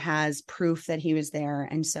Philadelphia and has proof that he was there.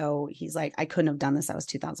 And so he's like, I couldn't have done this. I was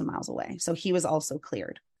 2,000 miles away. So he was also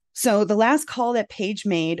cleared. So the last call that Paige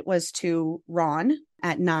made was to Ron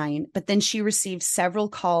at 9, but then she received several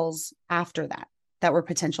calls after that were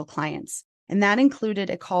potential clients. And that included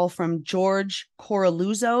a call from George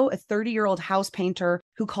Coraluzzo, a 30-year-old house painter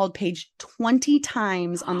who called Paige 20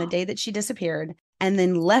 times on the day that she disappeared and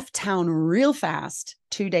then left town real fast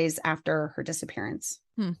 2 days after her disappearance.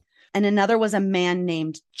 And another was a man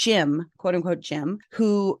named Jim, quote unquote Jim,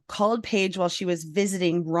 who called Paige while she was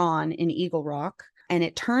visiting Ron in Eagle Rock. And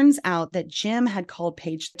it turns out that Jim had called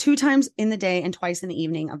Paige 2 times in the day and twice in the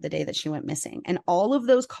evening of the day that she went missing. And all of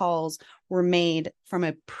those calls were made from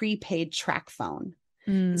a prepaid track phone.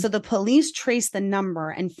 So the police traced the number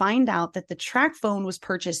and find out that the track phone was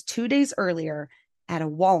purchased 2 days earlier at a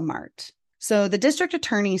Walmart. So the district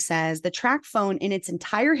attorney says the track phone in its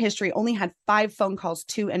entire history only had 5 phone calls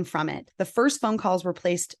to and from it. The first phone calls were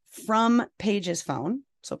placed from Paige's phone,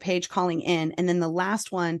 so Paige calling in, and then the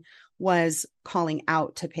last one was calling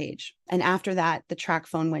out to Paige. And after that, the track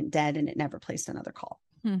phone went dead and it never placed another call.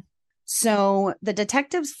 So the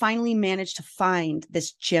detectives finally managed to find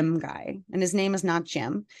this Jim guy, and his name is not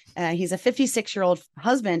Jim. He's a 56-year-old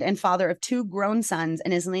husband and father of 2 grown sons,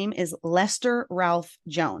 and his name is Lester Ralph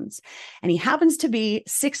Jones. And he happens to be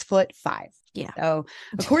 6'5". Yeah. So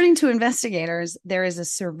according to investigators, there is a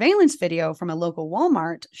surveillance video from a local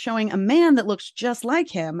Walmart showing a man that looks just like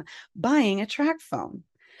him buying a track phone.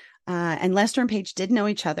 And Lester and Paige did know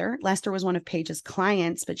each other. Lester was one of Paige's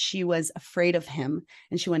clients, but she was afraid of him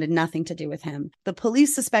and she wanted nothing to do with him. The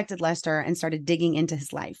police suspected Lester and started digging into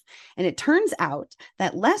his life. And it turns out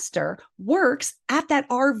that Lester works at that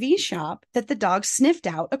RV shop that the dog sniffed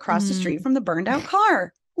out across the street from the burned out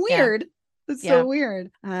car. Weird. It's so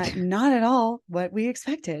weird. Not at all what we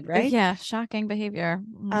expected, right? Yeah. Shocking behavior.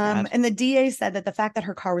 Oh, and the DA said that the fact that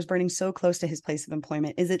her car was burning so close to his place of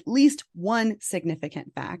employment is at least one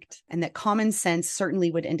significant fact, and that common sense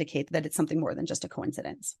certainly would indicate that it's something more than just a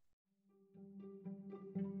coincidence.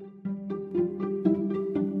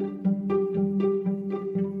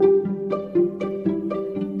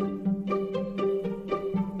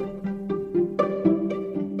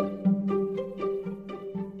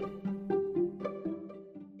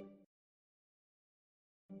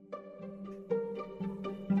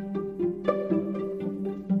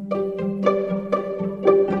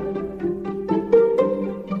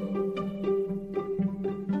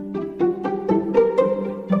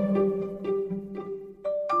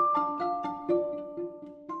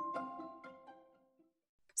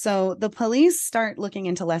 So the police start looking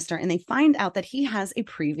into Lester and they find out that he has a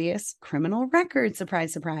previous criminal record.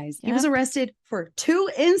 Surprise, surprise. He was arrested for 2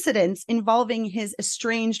 incidents involving his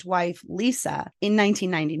estranged wife, Lisa, in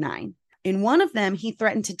 1999. In one of them, he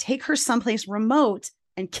threatened to take her someplace remote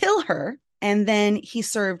and kill her. And then he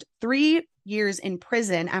served 3 years in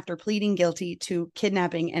prison after pleading guilty to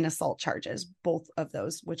kidnapping and assault charges, both of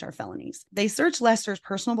those which are felonies. They search Lester's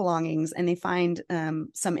personal belongings and they find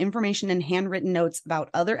some information in handwritten notes about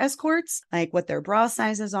other escorts, like what their bra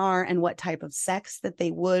sizes are and what type of sex that they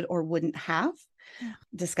would or wouldn't have.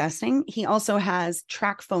 Disgusting. He also has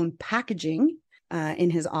track phone packaging in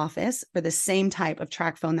his office for the same type of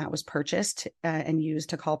track phone that was purchased and used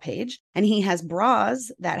to call Paige. And he has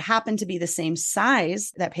bras that happen to be the same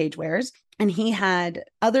size that Paige wears. And he had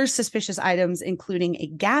other suspicious items, including a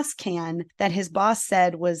gas can that his boss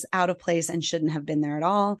said was out of place and shouldn't have been there at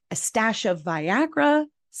all, a stash of Viagra,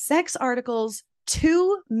 sex articles,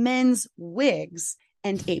 2 men's wigs,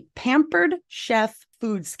 and a Pampered Chef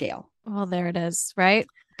food scale. Well, there it is, right?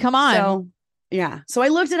 Come on. So, yeah. So I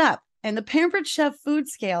looked it up, and the Pampered Chef food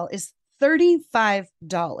scale is $35,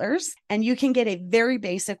 and you can get a very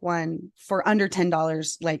basic one for under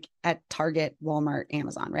 $10, like at Target, Walmart,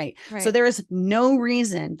 Amazon, right? So there is no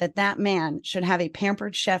reason that man should have a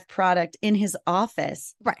Pampered Chef product in his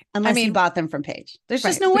office, right? Unless he bought them from Paige. There's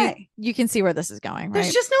just no way. You can see where this is going, right?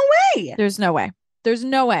 There's just no way. There's no way. There's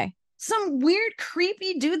no way. Some weird,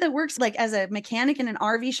 creepy dude that works like as a mechanic in an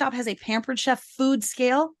RV shop has a Pampered Chef food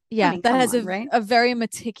scale. Yeah, I mean, that has right? a very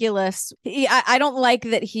meticulous. I don't like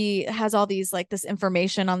that he has all these like this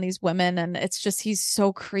information on these women, and it's just he's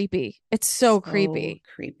so creepy. It's so creepy,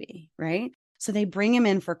 right? So they bring him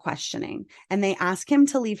in for questioning, and they ask him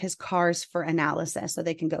to leave his cars for analysis so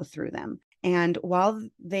they can go through them. And while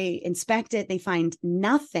they inspect it, they find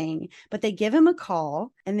nothing, but they give him a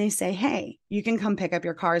call and they say, hey, you can come pick up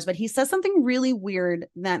your cars. But he says something really weird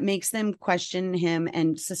that makes them question him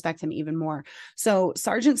and suspect him even more. So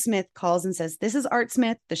Sergeant Smith calls and says, this is Art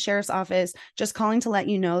Smith, the sheriff's office, just calling to let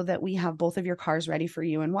you know that we have both of your cars ready for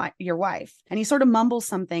you and your wife. And he sort of mumbles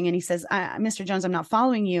something and he says, Mr. Jones, I'm not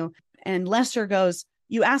following you. And Lester goes,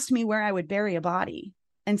 you asked me where I would bury a body.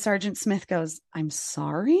 And Sergeant Smith goes, I'm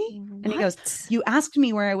sorry? What? And he goes, you asked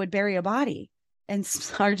me where I would bury a body. And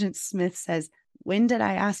Sergeant Smith says, when did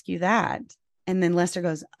I ask you that? And then Lester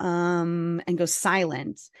goes, and goes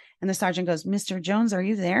silent. And the sergeant goes, Mr. Jones, are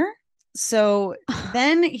you there? So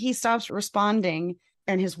then he stops responding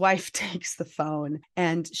and his wife takes the phone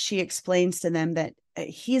and she explains to them that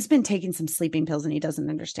he's been taking some sleeping pills and he doesn't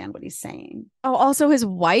understand what he's saying. Oh, also his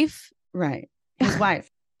wife? Right. His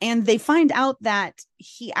wife. And they find out that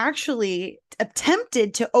he actually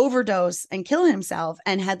attempted to overdose and kill himself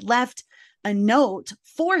and had left a note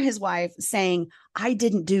for his wife saying, I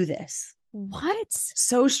didn't do this. What?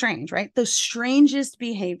 So strange, right? The strangest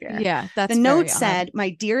behavior. Yeah, that's the note said, my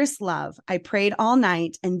dearest love, I prayed all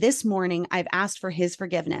night and this morning I've asked for his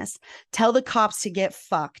forgiveness. Tell the cops to get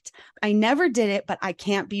fucked. I never did it, but I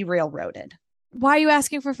can't be railroaded. Why are you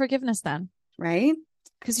asking for forgiveness then? Right?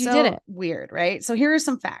 Because you did it. Weird, right? So here are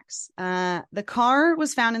some facts. The car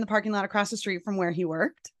was found in the parking lot across the street from where he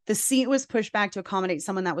worked. The seat was pushed back to accommodate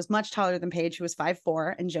someone that was much taller than Paige, who was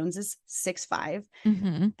 5'4", and Jones is 6'5".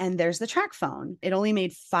 Mm-hmm. And there's the track phone. It only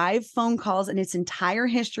made 5 phone calls in its entire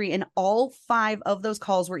history, and all 5 of those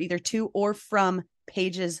calls were either to or from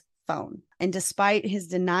Paige's phone. And despite his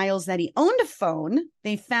denials that he owned a phone,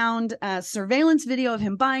 they found a surveillance video of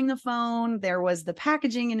him buying the phone. There was the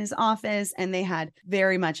packaging in his office, and they had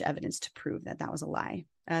very much evidence to prove that that was a lie.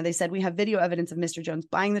 They said, we have video evidence of Mr. Jones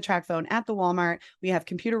buying the track phone at the Walmart. We have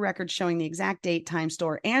computer records showing the exact date, time,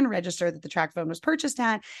 store, and register that the track phone was purchased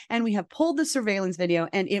at. And we have pulled the surveillance video,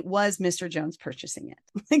 and it was Mr. Jones purchasing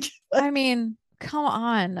it. I mean, come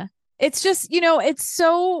on. It's just, it's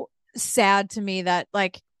so sad to me that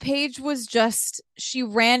like Paige was just, she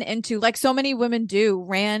ran into, like so many women do,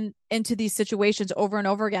 ran into these situations over and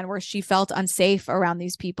over again where she felt unsafe around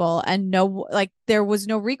these people, and there was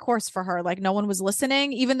no recourse for her. Like no one was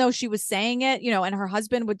listening, even though she was saying it, and her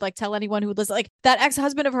husband would like tell anyone who would listen, like that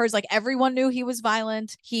ex-husband of hers, like everyone knew he was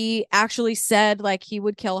violent. He actually said like he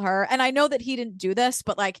would kill her. And I know that he didn't do this,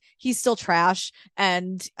 but like he's still trash.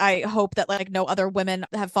 And I hope that like no other women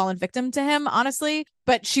have fallen victim to him, honestly.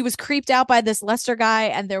 But she was creeped out by this Lester guy,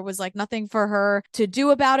 and there was like nothing for her to do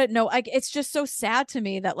about it. No, like it's just so sad to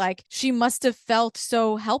me that like she must have felt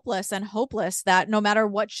so helpless and hopeless that no matter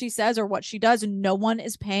what she says or what she does, no one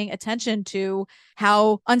is paying attention to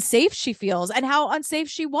how unsafe she feels and how unsafe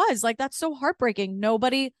she was. Like that's so heartbreaking.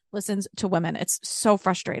 Nobody listens to women. It's so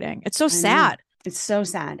frustrating. It's so sad. It's so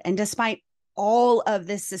sad. And despite all of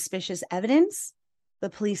this suspicious evidence, the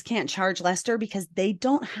police can't charge Lester because they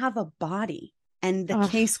don't have a body, and the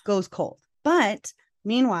case goes cold. But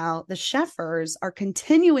meanwhile, the Sheffers are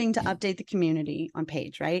continuing to update the community on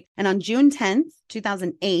Paige, right? And on June 10th,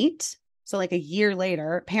 2008, so like a year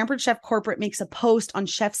later, Pampered Chef Corporate makes a post on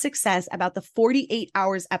Chef Success about the 48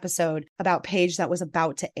 Hours episode about Paige that was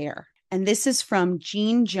about to air. And this is from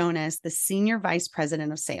Gene Jonas, the Senior Vice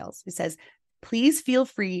President of Sales, who says, please feel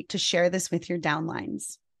free to share this with your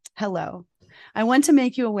downlines. Hello. I want to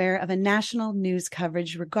make you aware of a national news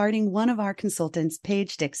coverage regarding one of our consultants,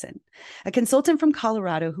 Paige Dixon, a consultant from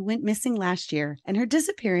Colorado who went missing last year, and her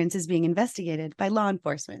disappearance is being investigated by law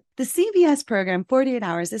enforcement. The CBS program 48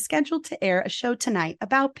 Hours is scheduled to air a show tonight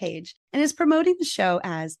about Paige and is promoting the show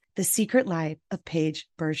as The Secret Life of Paige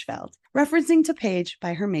Bergeveld, referencing to Paige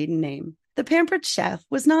by her maiden name. The pampered chef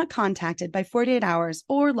was not contacted by 48 Hours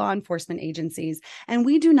or law enforcement agencies, and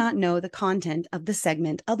we do not know the content of the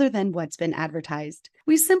segment other than what's been advertised.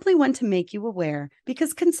 We simply want to make you aware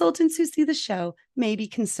because consultants who see the show may be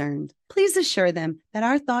concerned. Please assure them that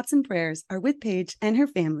our thoughts and prayers are with Paige and her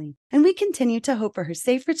family, and we continue to hope for her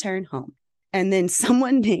safe return home. And then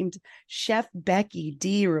someone named Chef Becky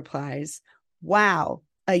D replies, wow,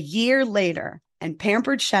 a year later, and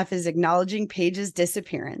Pampered Chef is acknowledging Paige's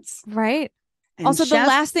disappearance. Right. And Also, Chef, the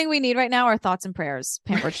last thing we need right now are thoughts and prayers,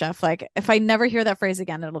 Pampered Chef. Like, if I never hear that phrase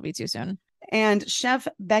again, it'll be too soon. And Chef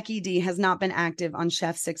Becky D has not been active on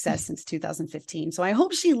Chef Success since 2015. So I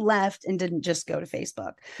hope she left and didn't just go to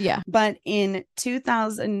Facebook. Yeah. But in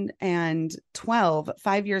 2012,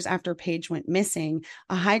 5 years after Paige went missing,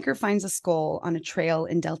 a hiker finds a skull on a trail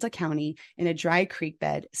in Delta County in a dry creek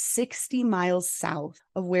bed 60 miles south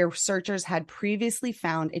of where searchers had previously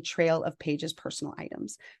found a trail of Paige's personal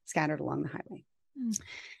items scattered along the highway.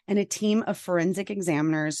 And a team of forensic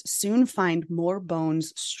examiners soon find more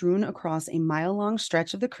bones strewn across a mile-long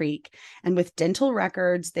stretch of the creek. And with dental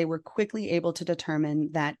records, they were quickly able to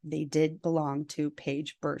determine that they did belong to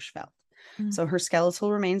Paige Birchfeld. So her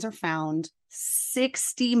skeletal remains are found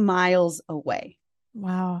 60 miles away.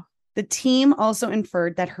 Wow. The team also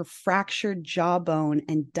inferred that her fractured jawbone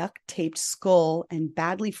and duct-taped skull and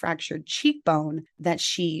badly fractured cheekbone, that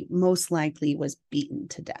she most likely was beaten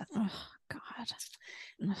to death. Oh, God.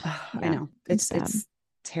 I know. It's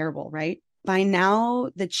terrible, right? By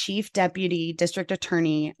now, the chief deputy district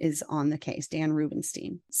attorney is on the case, Dan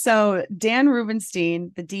Rubenstein. So Dan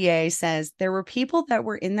Rubenstein, the DA, says there were people that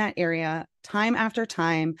were in that area time after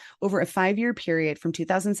time over a 5-year period from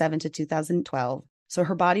 2007 to 2012. So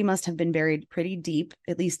her body must have been buried pretty deep,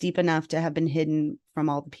 at least deep enough to have been hidden from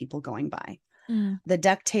all the people going by. The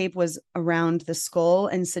duct tape was around the skull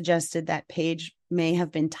and suggested that Paige may have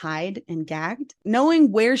been tied and gagged. Knowing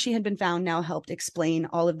where she had been found now helped explain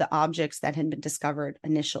all of the objects that had been discovered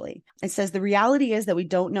initially. It says the reality is that we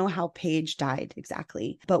don't know how Paige died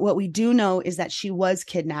exactly, but what we do know is that she was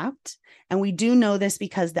kidnapped. And we do know this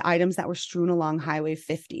because the items that were strewn along Highway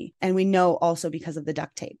 50. And we know also because of the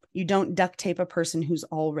duct tape. You don't duct tape a person who's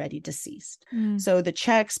already deceased. So the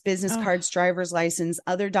checks, business cards, driver's license,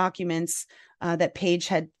 other documents that Paige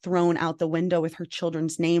had thrown out the window with her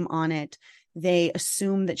children's name on it, they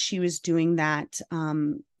assume that she was doing that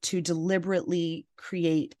to deliberately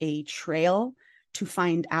create a trail to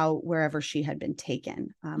find out wherever she had been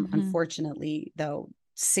taken. Unfortunately, though,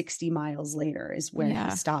 60 miles later is where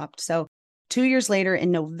he stopped. So 2 years later,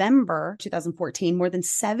 in November 2014, more than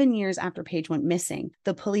 7 years after Paige went missing,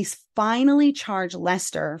 the police finally charge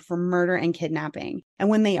Lester for murder and kidnapping. And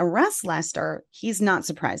when they arrest Lester, he's not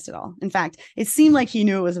surprised at all. In fact, it seemed like he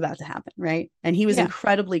knew it was about to happen, right? And he was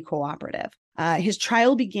incredibly cooperative. His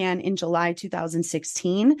trial began in July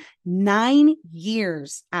 2016, 9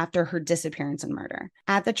 years after her disappearance and murder.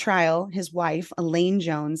 At the trial, his wife, Elaine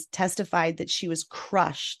Jones, testified that she was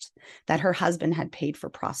crushed that her husband had paid for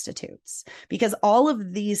prostitutes because all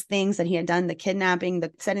of these things that he had done, the kidnapping,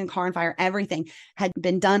 the setting the car on fire, everything had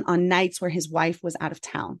been done on nights where his wife was out of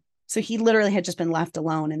town. So he literally had just been left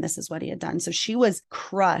alone, and this is what he had done. So she was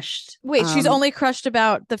crushed. Wait, she's only crushed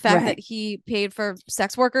about the fact that he paid for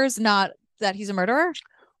sex workers, not that he's a murderer?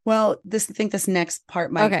 Well, I think this next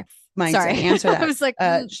part might answer that. I was like,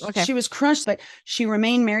 okay. She was crushed, but she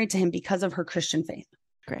remained married to him because of her Christian faith.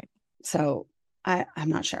 Great. So I'm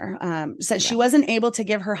not sure. She wasn't able to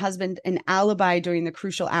give her husband an alibi during the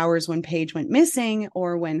crucial hours when Paige went missing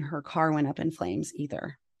or when her car went up in flames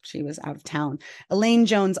either. She was out of town. Elaine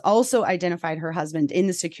Jones also identified her husband in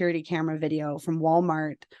the security camera video from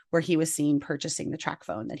Walmart where he was seen purchasing the track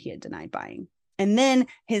phone that he had denied buying. And then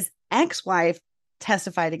his ex-wife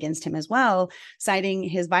testified against him as well, citing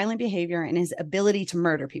his violent behavior and his ability to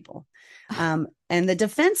murder people. And the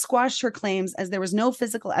defense squashed her claims as there was no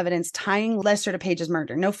physical evidence tying Lester to Paige's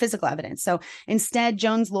murder, no physical evidence. So instead,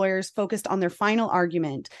 Jones' lawyers focused on their final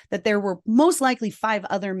argument that there were most likely 5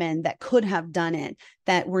 other men that could have done it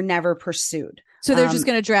that were never pursued. So they're just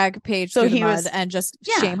going to drag Paige through the mud and just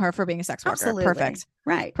shame her for being a sex worker. Absolutely. Perfect.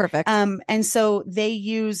 Right. Perfect. And so they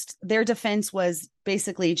used, their defense was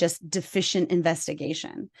basically just deficient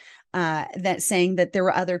investigation, that saying that there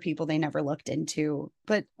were other people they never looked into,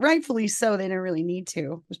 but rightfully so, they didn't really need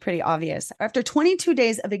to. It was pretty obvious. After 22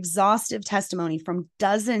 days of exhaustive testimony from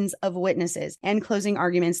dozens of witnesses and closing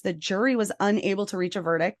arguments, the jury was unable to reach a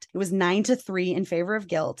verdict. It was 9-3 in favor of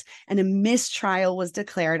guilt, and a mistrial was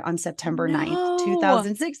declared on September 9th,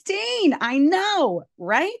 2016. I know,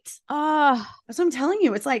 right? That's what I'm telling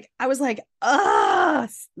you. It's like, I was like,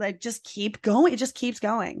 like, just keep going. It just keeps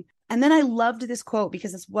going. And then I loved this quote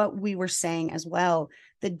because it's what we were saying as well.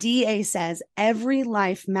 The DA says, every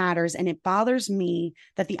life matters. And it bothers me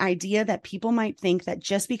that the idea that people might think that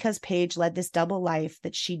just because Paige led this double life,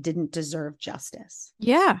 that she didn't deserve justice.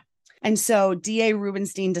 Yeah. And so DA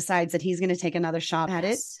Rubenstein decides that he's going to take another shot at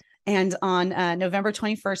it. And on November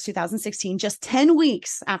 21st, 2016, just 10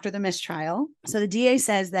 weeks after the mistrial, so the DA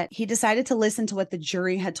says that he decided to listen to what the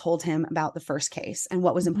jury had told him about the first case and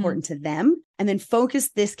what was important to them, and then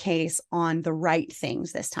focus this case on the right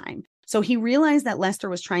things this time. So he realized that Lester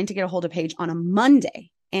was trying to get a hold of Paige on a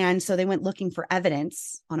Monday. And so they went looking for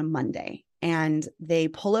evidence on a Monday. And they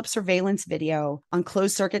pull up surveillance video on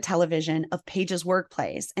closed circuit television of Paige's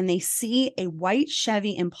workplace. And they see a white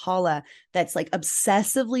Chevy Impala that's like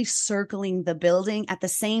obsessively circling the building at the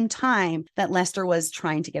same time that Lester was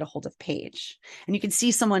trying to get a hold of Paige. And you can see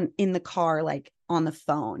someone in the car, like on the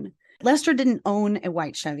phone. Lester didn't own a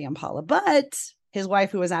white Chevy Impala, but his wife,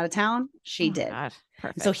 who was out of town, she did. God.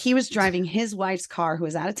 Perfect. So he was driving his wife's car, who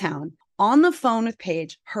was out of town, on the phone with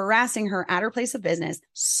Paige, harassing her at her place of business,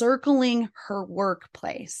 circling her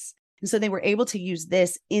workplace. And so they were able to use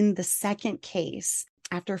this in the second case.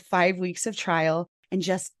 After 5 weeks of trial and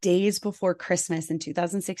just days before Christmas in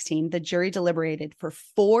 2016, the jury deliberated for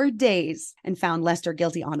 4 days and found Lester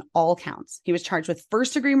guilty on all counts. He was charged with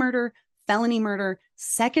first-degree murder, felony murder,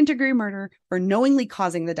 second-degree murder for knowingly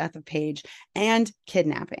causing the death of Paige, and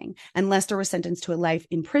kidnapping. And Lester was sentenced to a life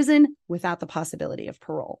in prison without the possibility of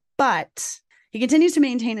parole. But he continues to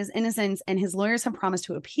maintain his innocence, and his lawyers have promised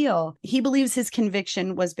to appeal. He believes his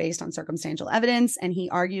conviction was based on circumstantial evidence, and he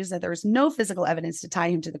argues that there is no physical evidence to tie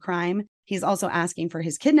him to the crime. He's also asking for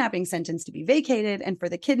his kidnapping sentence to be vacated and for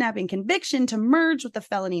the kidnapping conviction to merge with the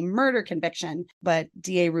felony murder conviction. But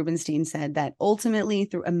DA Rubenstein said that ultimately,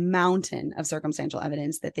 through a mountain of circumstantial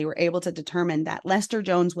evidence, that they were able to determine that Lester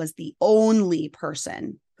Jones was the only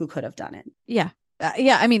person who could have done it. Yeah.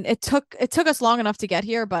 Yeah, I mean, it took us long enough to get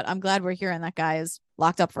here, but I'm glad we're here and that guy is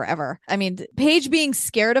locked up forever. I mean, Paige being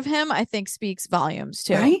scared of him, I think speaks volumes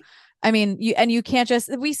too. Right? I mean, you can't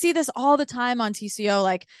we see this all the time on TCO.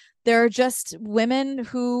 Like, there are just women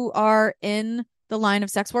who are in the line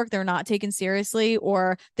of sex work. They're not taken seriously,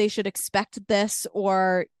 or they should expect this,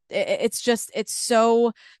 or it's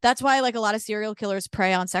so, that's why like a lot of serial killers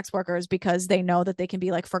prey on sex workers, because they know that they can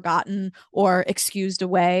be like forgotten or excused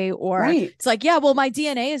away, or It's like, yeah, well, my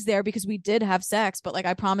DNA is there because we did have sex, but like,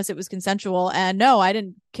 I promise it was consensual, and no, I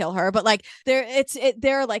didn't kill her. But like, there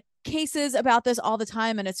are like cases about this all the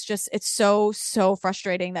time, and it's so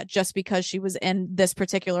frustrating that just because she was in this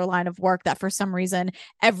particular line of work, that for some reason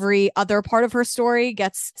every other part of her story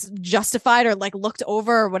gets justified or like looked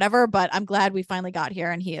over or whatever. But I'm glad we finally got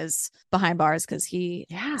here and he is behind bars, because he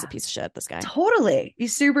is a piece of shit, this guy. Totally.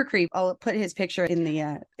 He's super creepy. I'll put his picture in the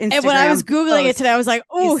Instagram. And when I was Googling it today, I was like,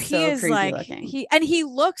 oh, he is like looking. he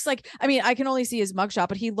looks like, I mean, I can only see his mugshot,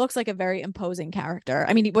 but he looks like a very imposing character.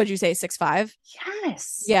 I mean, what did you say, 6'5"?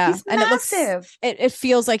 Yes. Yeah. He's and massive. It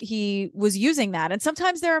feels like he was using that. And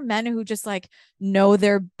sometimes there are men who just like know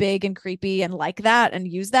they're big and creepy and like that and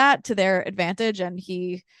use that to their advantage. And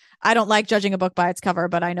I don't like judging a book by its cover,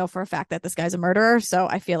 but I know for a fact that this guy's a murderer. So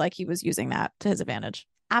I feel like he was using that to his advantage.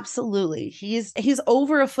 Absolutely. He's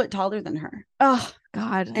over a foot taller than her. Oh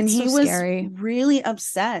God. And he so was scary. really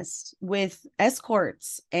obsessed with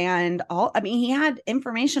escorts and all. I mean, he had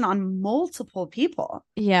information on multiple people.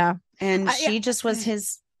 Yeah. And she just was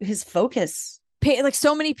his focus. Like,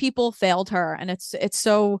 so many people failed her, and it's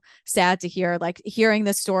so sad to hear, like, hearing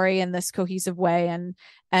this story in this cohesive way,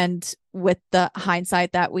 and with the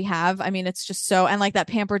hindsight that we have. I mean, it's just so, and like that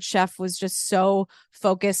pampered chef was just so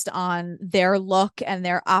focused on their look and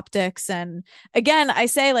their optics. And again, I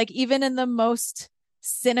say, like, even in the most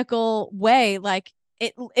cynical way, like,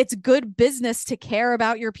 it's good business to care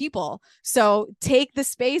about your people. So take the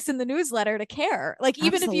space in the newsletter to care. Like,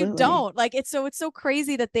 even if you don't, like, it's so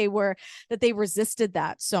crazy that they resisted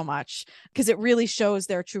that so much, because it really shows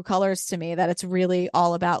their true colors to me, that it's really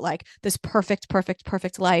all about like this perfect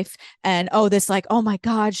life. And this, like, oh my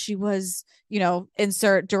God, she was,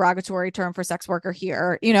 insert derogatory term for sex worker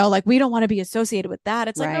here, like, we don't want to be associated with that.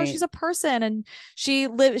 It's like, no, she's a person, and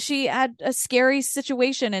she had a scary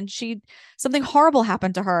situation, and something horrible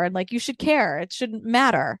happened to her, and like, you should care. It shouldn't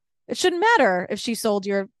matter if she sold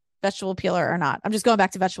your vegetable peeler or not. I'm just going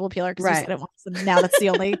back to vegetable peeler because you said it once, and now that's the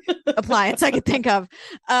only appliance I could think of.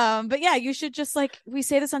 But yeah, you should just, like, we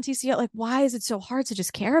say this on TCO, like, why is it so hard to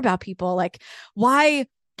just care about people? Like, why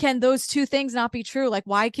can those two things not be true? Like,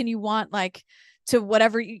 why can you want, like, to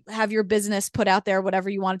whatever you have your business put out there, whatever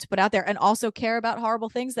you want it to put out there, and also care about horrible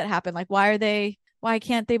things that happen? Like, why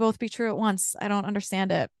can't they both be true at once? I don't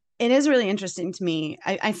understand it. It is really interesting to me.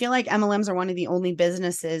 I feel like MLMs are one of the only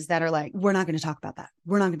businesses that are like, we're not going to talk about that.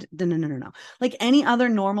 We're not going to, no. Like any other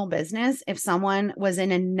normal business, if someone was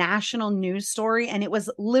in a national news story and it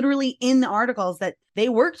was literally in the articles that they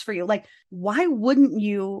worked for you, like, why wouldn't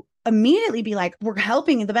you immediately be like, we're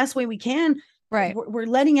helping the best way we can. Right. We're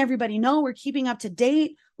letting everybody know. We're keeping up to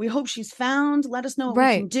date. We hope she's found. Let us know what we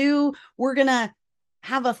Right. can do. We're going to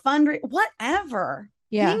have a fundraiser, whatever.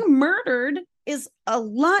 Yeah. Being murdered is a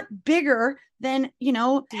lot bigger than,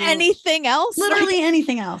 anything else. Literally Like,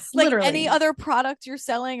 anything else. like Literally. any other product you're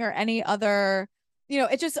selling or any other,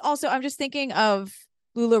 it just also, I'm just thinking of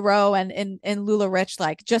LuLaRoe and LuLaRich,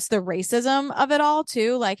 like just the racism of it all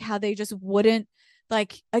too, like how they just wouldn't,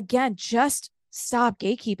 like, again, just stop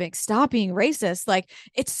gatekeeping, stop being racist. Like,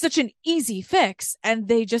 it's such an easy fix, and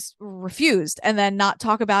they just refused and then not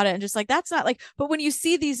talk about it, and just like, that's not like. But when you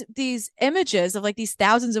see these images of like these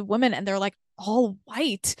thousands of women and they're like all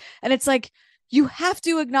white, and it's like, you have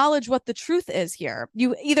to acknowledge what the truth is here.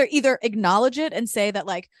 You either acknowledge it and say that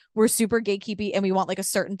like, we're super gatekeepy and we want like a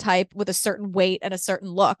certain type with a certain weight and a certain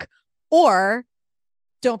look, or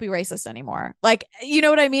don't be racist anymore. Like, you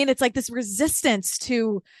know what I mean? It's like this resistance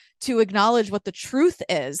to acknowledge what the truth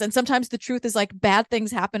is. And sometimes the truth is like bad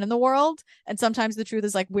things happen in the world. And sometimes the truth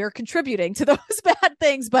is like, we're contributing to those bad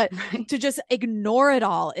things, but to just ignore it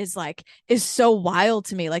all is so wild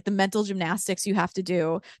to me. Like the mental gymnastics you have to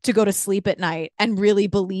do to go to sleep at night and really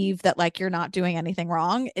believe that like, you're not doing anything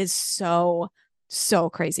wrong is so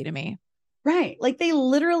crazy to me. Right. Like they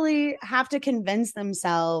literally have to convince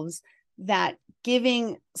themselves that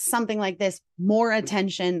giving something like this more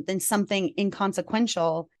attention than something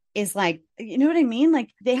inconsequential is like, you know what I mean? Like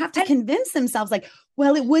they have to convince themselves like,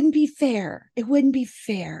 well, it wouldn't be fair. It wouldn't be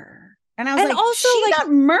fair. And I was like, also, she got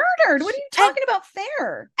murdered. What are you talking about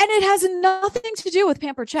fair? And it has nothing to do with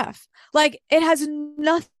Pampered Chef. Like it has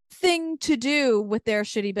nothing to do with their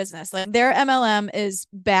shitty business. Like their MLM is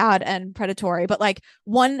bad and predatory, but like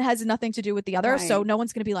one has nothing to do with the other. Right. So no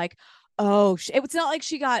one's going to be like, oh, it's not like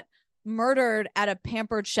she got murdered at a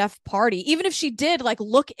Pampered Chef party. Even if she did, like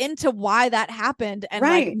look into why that happened and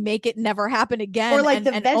like make it never happen again. Or like and,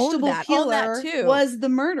 the and vegetable killer too was the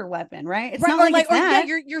murder weapon, right? It's right, not like it's that.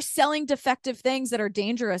 Yeah, you're selling defective things that are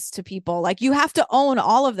dangerous to people. Like you have to own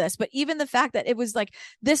all of this. But even the fact that it was like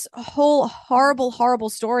this whole horrible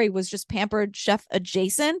story was just Pampered Chef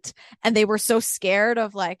adjacent, and they were so scared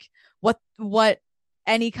of like what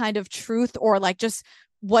any kind of truth or like just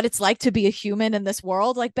what it's like to be a human in this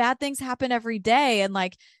world. Like bad things happen every day, and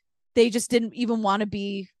like they just didn't even want to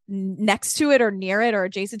be next to it or near it or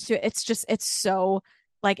adjacent to it. It's so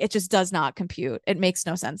like, it just does not compute. It makes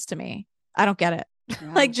no sense to me. I don't get it.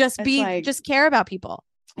 Yeah, like just care about people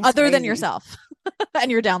other than yourself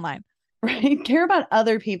and your downline. Right. Care about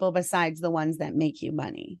other people besides the ones that make you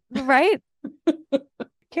money. Right.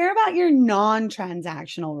 Care about your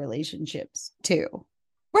non-transactional relationships too.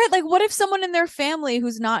 Right. Like what if someone in their family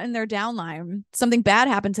who's not in their downline, something bad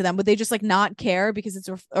happened to them? Would they just like not care because it's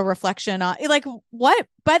a reflection on like what?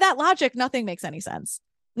 By that logic, nothing makes any sense.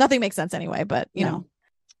 Nothing makes sense anyway, but you know.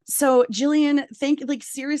 So Gillian,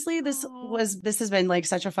 seriously, this has been like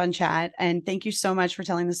such a fun chat. And thank you so much for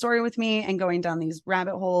telling the story with me and going down these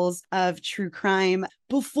rabbit holes of true crime.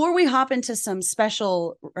 Before we hop into some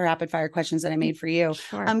special rapid fire questions that I made for you,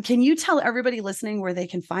 sure. Can you tell everybody listening where they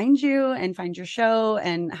can find you and find your show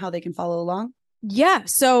and how they can follow along? Yeah.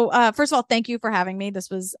 So first of all, thank you for having me. This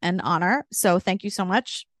was an honor. So thank you so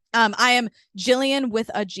much. I am Gillian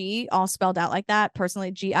with a G, all spelled out like that.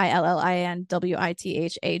 Personally,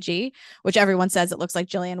 GILLINWITHAG, which everyone says it looks like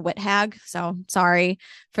Gillian Whithag. So sorry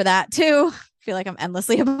for that too. I feel like I'm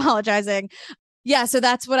endlessly apologizing. Yeah, so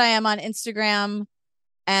that's what I am on Instagram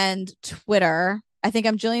and Twitter. I think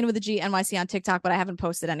I'm Gillian with a G NYC on TikTok, but I haven't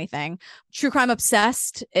posted anything. True Crime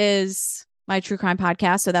Obsessed is my true crime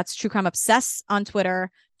podcast. So that's True Crime Obsessed on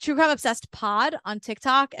Twitter, True Crime Obsessed Pod on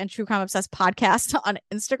TikTok, and True Crime Obsessed Podcast on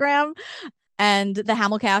Instagram. And the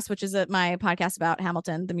Hamilcast, which is my podcast about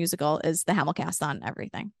Hamilton, the musical, is the Hamilcast on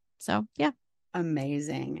everything. So, yeah.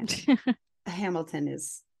 Amazing. Hamilton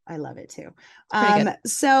I love it too. Good.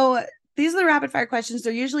 So these are the rapid fire questions.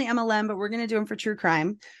 They're usually MLM, but we're going to do them for true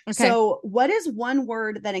crime. Okay. So what is one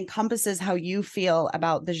word that encompasses how you feel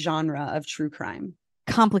about the genre of true crime?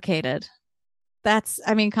 Complicated.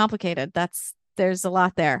 Complicated. There's a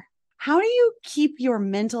lot there. How do you keep your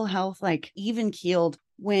mental health like even keeled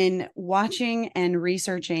when watching and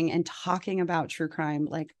researching and talking about true crime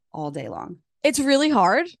like all day long? It's really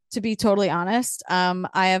hard, to be totally honest.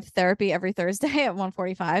 I have therapy every Thursday at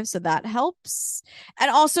 1:45, so that helps.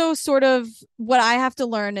 And also sort of what I have to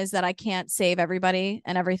learn is that I can't save everybody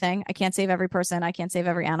and everything. I can't save every person. I can't save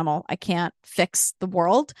every animal. I can't fix the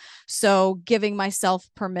world. So giving myself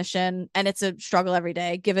permission, and it's a struggle every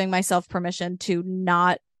day, giving myself permission to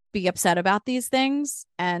not be upset about these things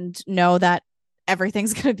and know that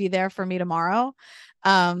everything's going to be there for me tomorrow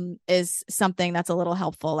is something that's a little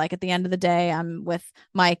helpful. Like at the end of the day, I'm with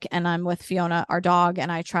Mike and I'm with Fiona, our dog,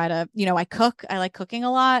 and I try to, I cook. I like cooking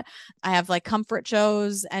a lot. I have like comfort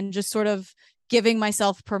shows and just sort of giving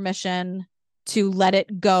myself permission to let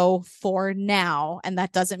it go for now. And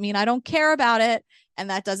that doesn't mean I don't care about it. And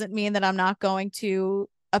that doesn't mean that I'm not going to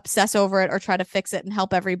obsess over it or try to fix it and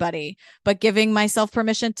help everybody, but giving myself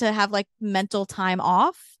permission to have like mental time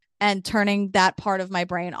off and turning that part of my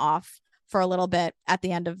brain off for a little bit at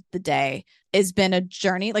the end of the day has been a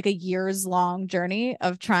journey, like a years long journey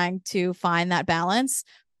of trying to find that balance.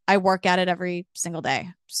 I work at it every single day.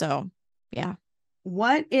 So, yeah.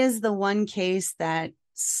 What is the one case that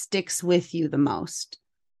sticks with you the most?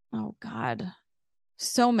 Oh, God.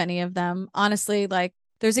 So many of them. Honestly, like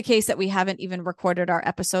there's a case that we haven't even recorded our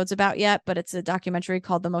episodes about yet, but it's a documentary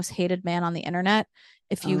called The Most Hated Man on the Internet.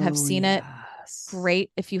 If you have seen it,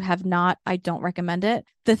 great. If you have not, I don't recommend it.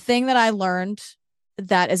 The thing that I learned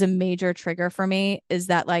that is a major trigger for me is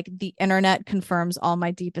that like the internet confirms all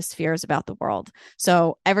my deepest fears about the world.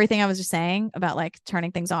 So everything I was just saying about like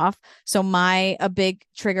turning things off. So a big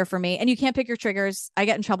trigger for me, and you can't pick your triggers. I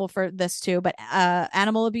get in trouble for this too, but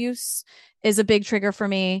animal abuse is a big trigger for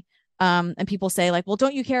me. And people say like, well,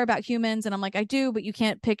 don't you care about humans? And I'm like, I do, but you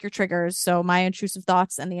can't pick your triggers. So my intrusive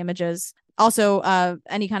thoughts and the images. Also,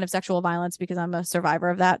 any kind of sexual violence, because I'm a survivor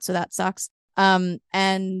of that. So that sucks.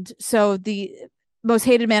 And so The Most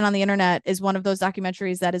Hated Man on the Internet is one of those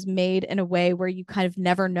documentaries that is made in a way where you kind of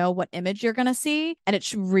never know what image you're going to see. And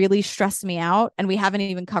it really stressed me out. And we haven't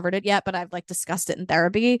even covered it yet, but I've like discussed it in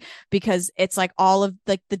therapy because it's like all of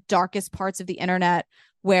like the darkest parts of the internet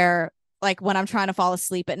where like when I'm trying to fall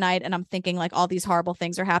asleep at night and I'm thinking like all these horrible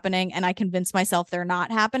things are happening and I convince myself they're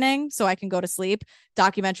not happening so I can go to sleep.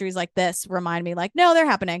 Documentaries like this remind me like, no, they're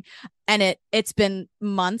happening. And it's been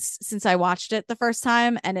months since I watched it the first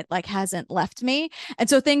time and it like hasn't left me. And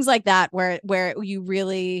so things like that where you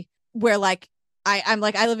really, where like, I'm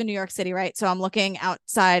like, I live in New York City, right? So I'm looking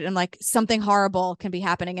outside and like something horrible can be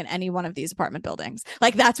happening in any one of these apartment buildings.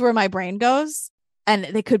 Like that's where my brain goes. And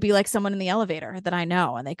they could be like someone in the elevator that I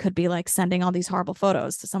know, and they could be like sending all these horrible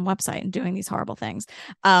photos to some website and doing these horrible things.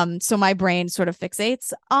 So my brain sort of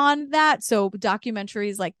fixates on that. So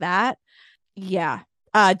documentaries like that. Yeah.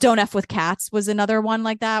 Don't F with Cats was another one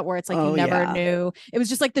like that, where it's like you never knew. It was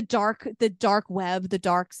just like the dark web, the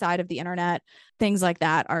dark side of the internet. Things like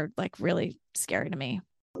that are like really scary to me.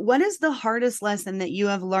 What is the hardest lesson that you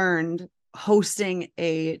have learned hosting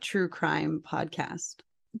a true crime podcast?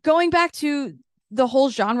 Going back to the whole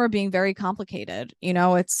genre being very complicated.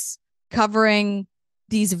 It's covering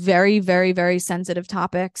these very, very, very sensitive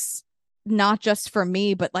topics, not just for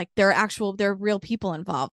me, but like there are real people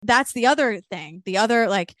involved. That's the other thing. The other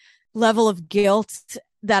like level of guilt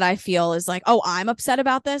that I feel is like, oh, I'm upset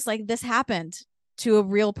about this. Like this happened to a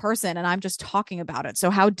real person and I'm just talking about it.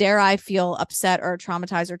 So how dare I feel upset or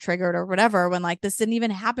traumatized or triggered or whatever when like this didn't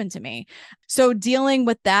even happen to me. So dealing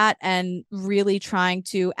with that and really trying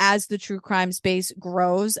to, as the true crime space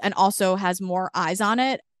grows and also has more eyes on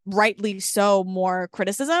it, rightly so, more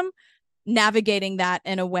criticism, navigating that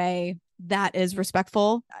in a way that is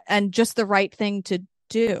respectful and just the right thing to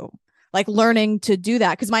do. Like learning to do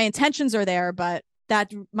that because my intentions are there, but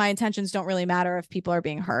that my intentions don't really matter if people are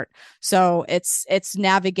being hurt. So it's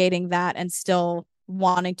navigating that and still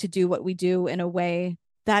wanting to do what we do in a way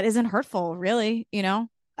that isn't hurtful, really,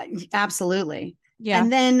 Absolutely. Yeah. And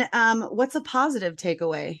then what's a positive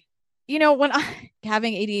takeaway? When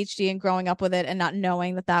having ADHD and growing up with it and not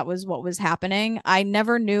knowing that was what was happening, I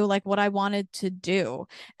never knew like what I wanted to do.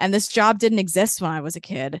 And this job didn't exist when I was a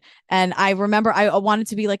kid. And I remember I wanted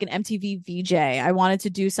to be like an MTV VJ. I wanted to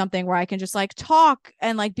do something where I can just like talk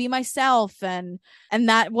and like be myself. And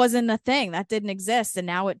that wasn't a thing that didn't exist. And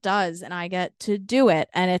now it does. And I get to do it.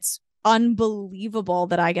 And it's unbelievable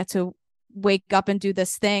that I get to wake up and do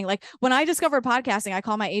this thing. Like when I discovered podcasting, I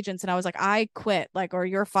called my agents and I was like, I quit, like, or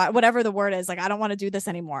you're fine, whatever the word is. Like, I don't want to do this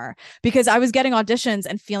anymore because I was getting auditions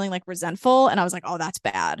and feeling like resentful. And I was like, oh, that's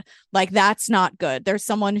bad. Like, that's not good. There's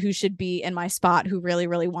someone who should be in my spot who really,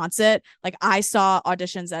 really wants it. Like I saw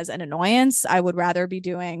auditions as an annoyance. I would rather be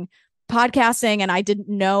doing podcasting and I didn't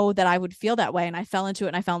know that I would feel that way. And I fell into it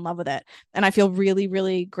and I fell in love with it. And I feel really,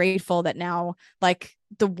 really grateful that now, like,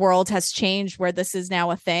 the world has changed where this is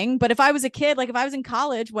now a thing. But if I was a kid, like if I was in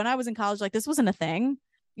college, when I was in college, like this wasn't a thing.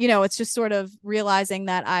 You know, it's just sort of realizing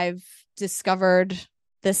that I've discovered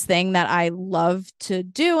this thing that I love to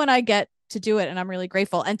do and I get to do it. And I'm really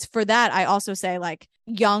grateful. And for that, I also say, like,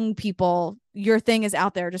 young people, your thing is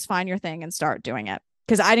out there. Just find your thing and start doing it.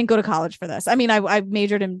 Because I didn't go to college for this. I mean, I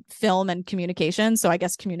majored in film and communication. So I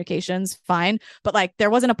guess communication's fine. But like, there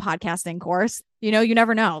wasn't a podcasting course. You know, you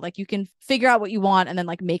never know. Like, you can figure out what you want and then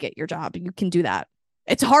like make it your job. You can do that.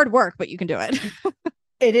 It's hard work, but you can do it.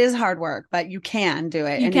 It is hard work, but you can do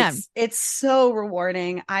it. You can. It's so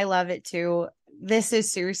rewarding. I love it too. This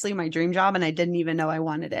is seriously my dream job, and I didn't even know I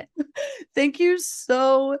wanted it. Thank you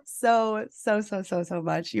so much. Thank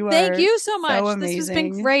you so much. So this has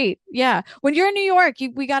been great. Yeah. When you're in New York,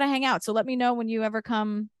 we got to hang out. So let me know when you ever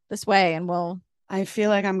come this way and I feel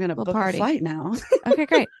like I'm going to book a flight now. Okay,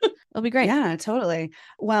 great. It'll be great. Yeah, totally.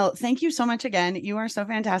 Well, thank you so much again. You are so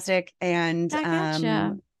fantastic. And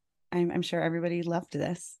I'm sure everybody loved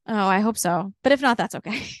this. Oh, I hope so. But if not, that's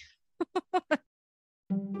okay.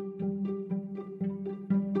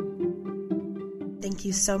 Thank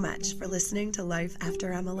you so much for listening to Life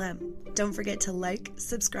After MLM. Don't forget to like,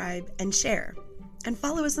 subscribe, and share. And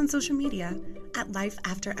follow us on social media at Life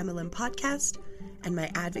After MLM Podcast and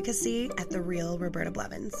my advocacy at The Real Roberta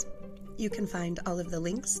Blevins. You can find all of the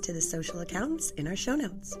links to the social accounts in our show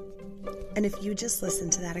notes. And if you just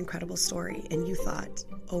listened to that incredible story and you thought,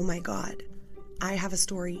 oh my God, I have a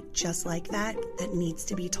story just like that needs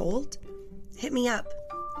to be told, hit me up,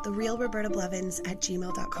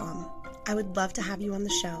 therealrobertablevins@gmail.com. I would love to have you on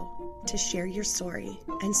the show to share your story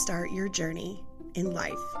and start your journey in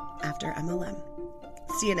life after MLM.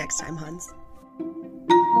 See you next time, Huns.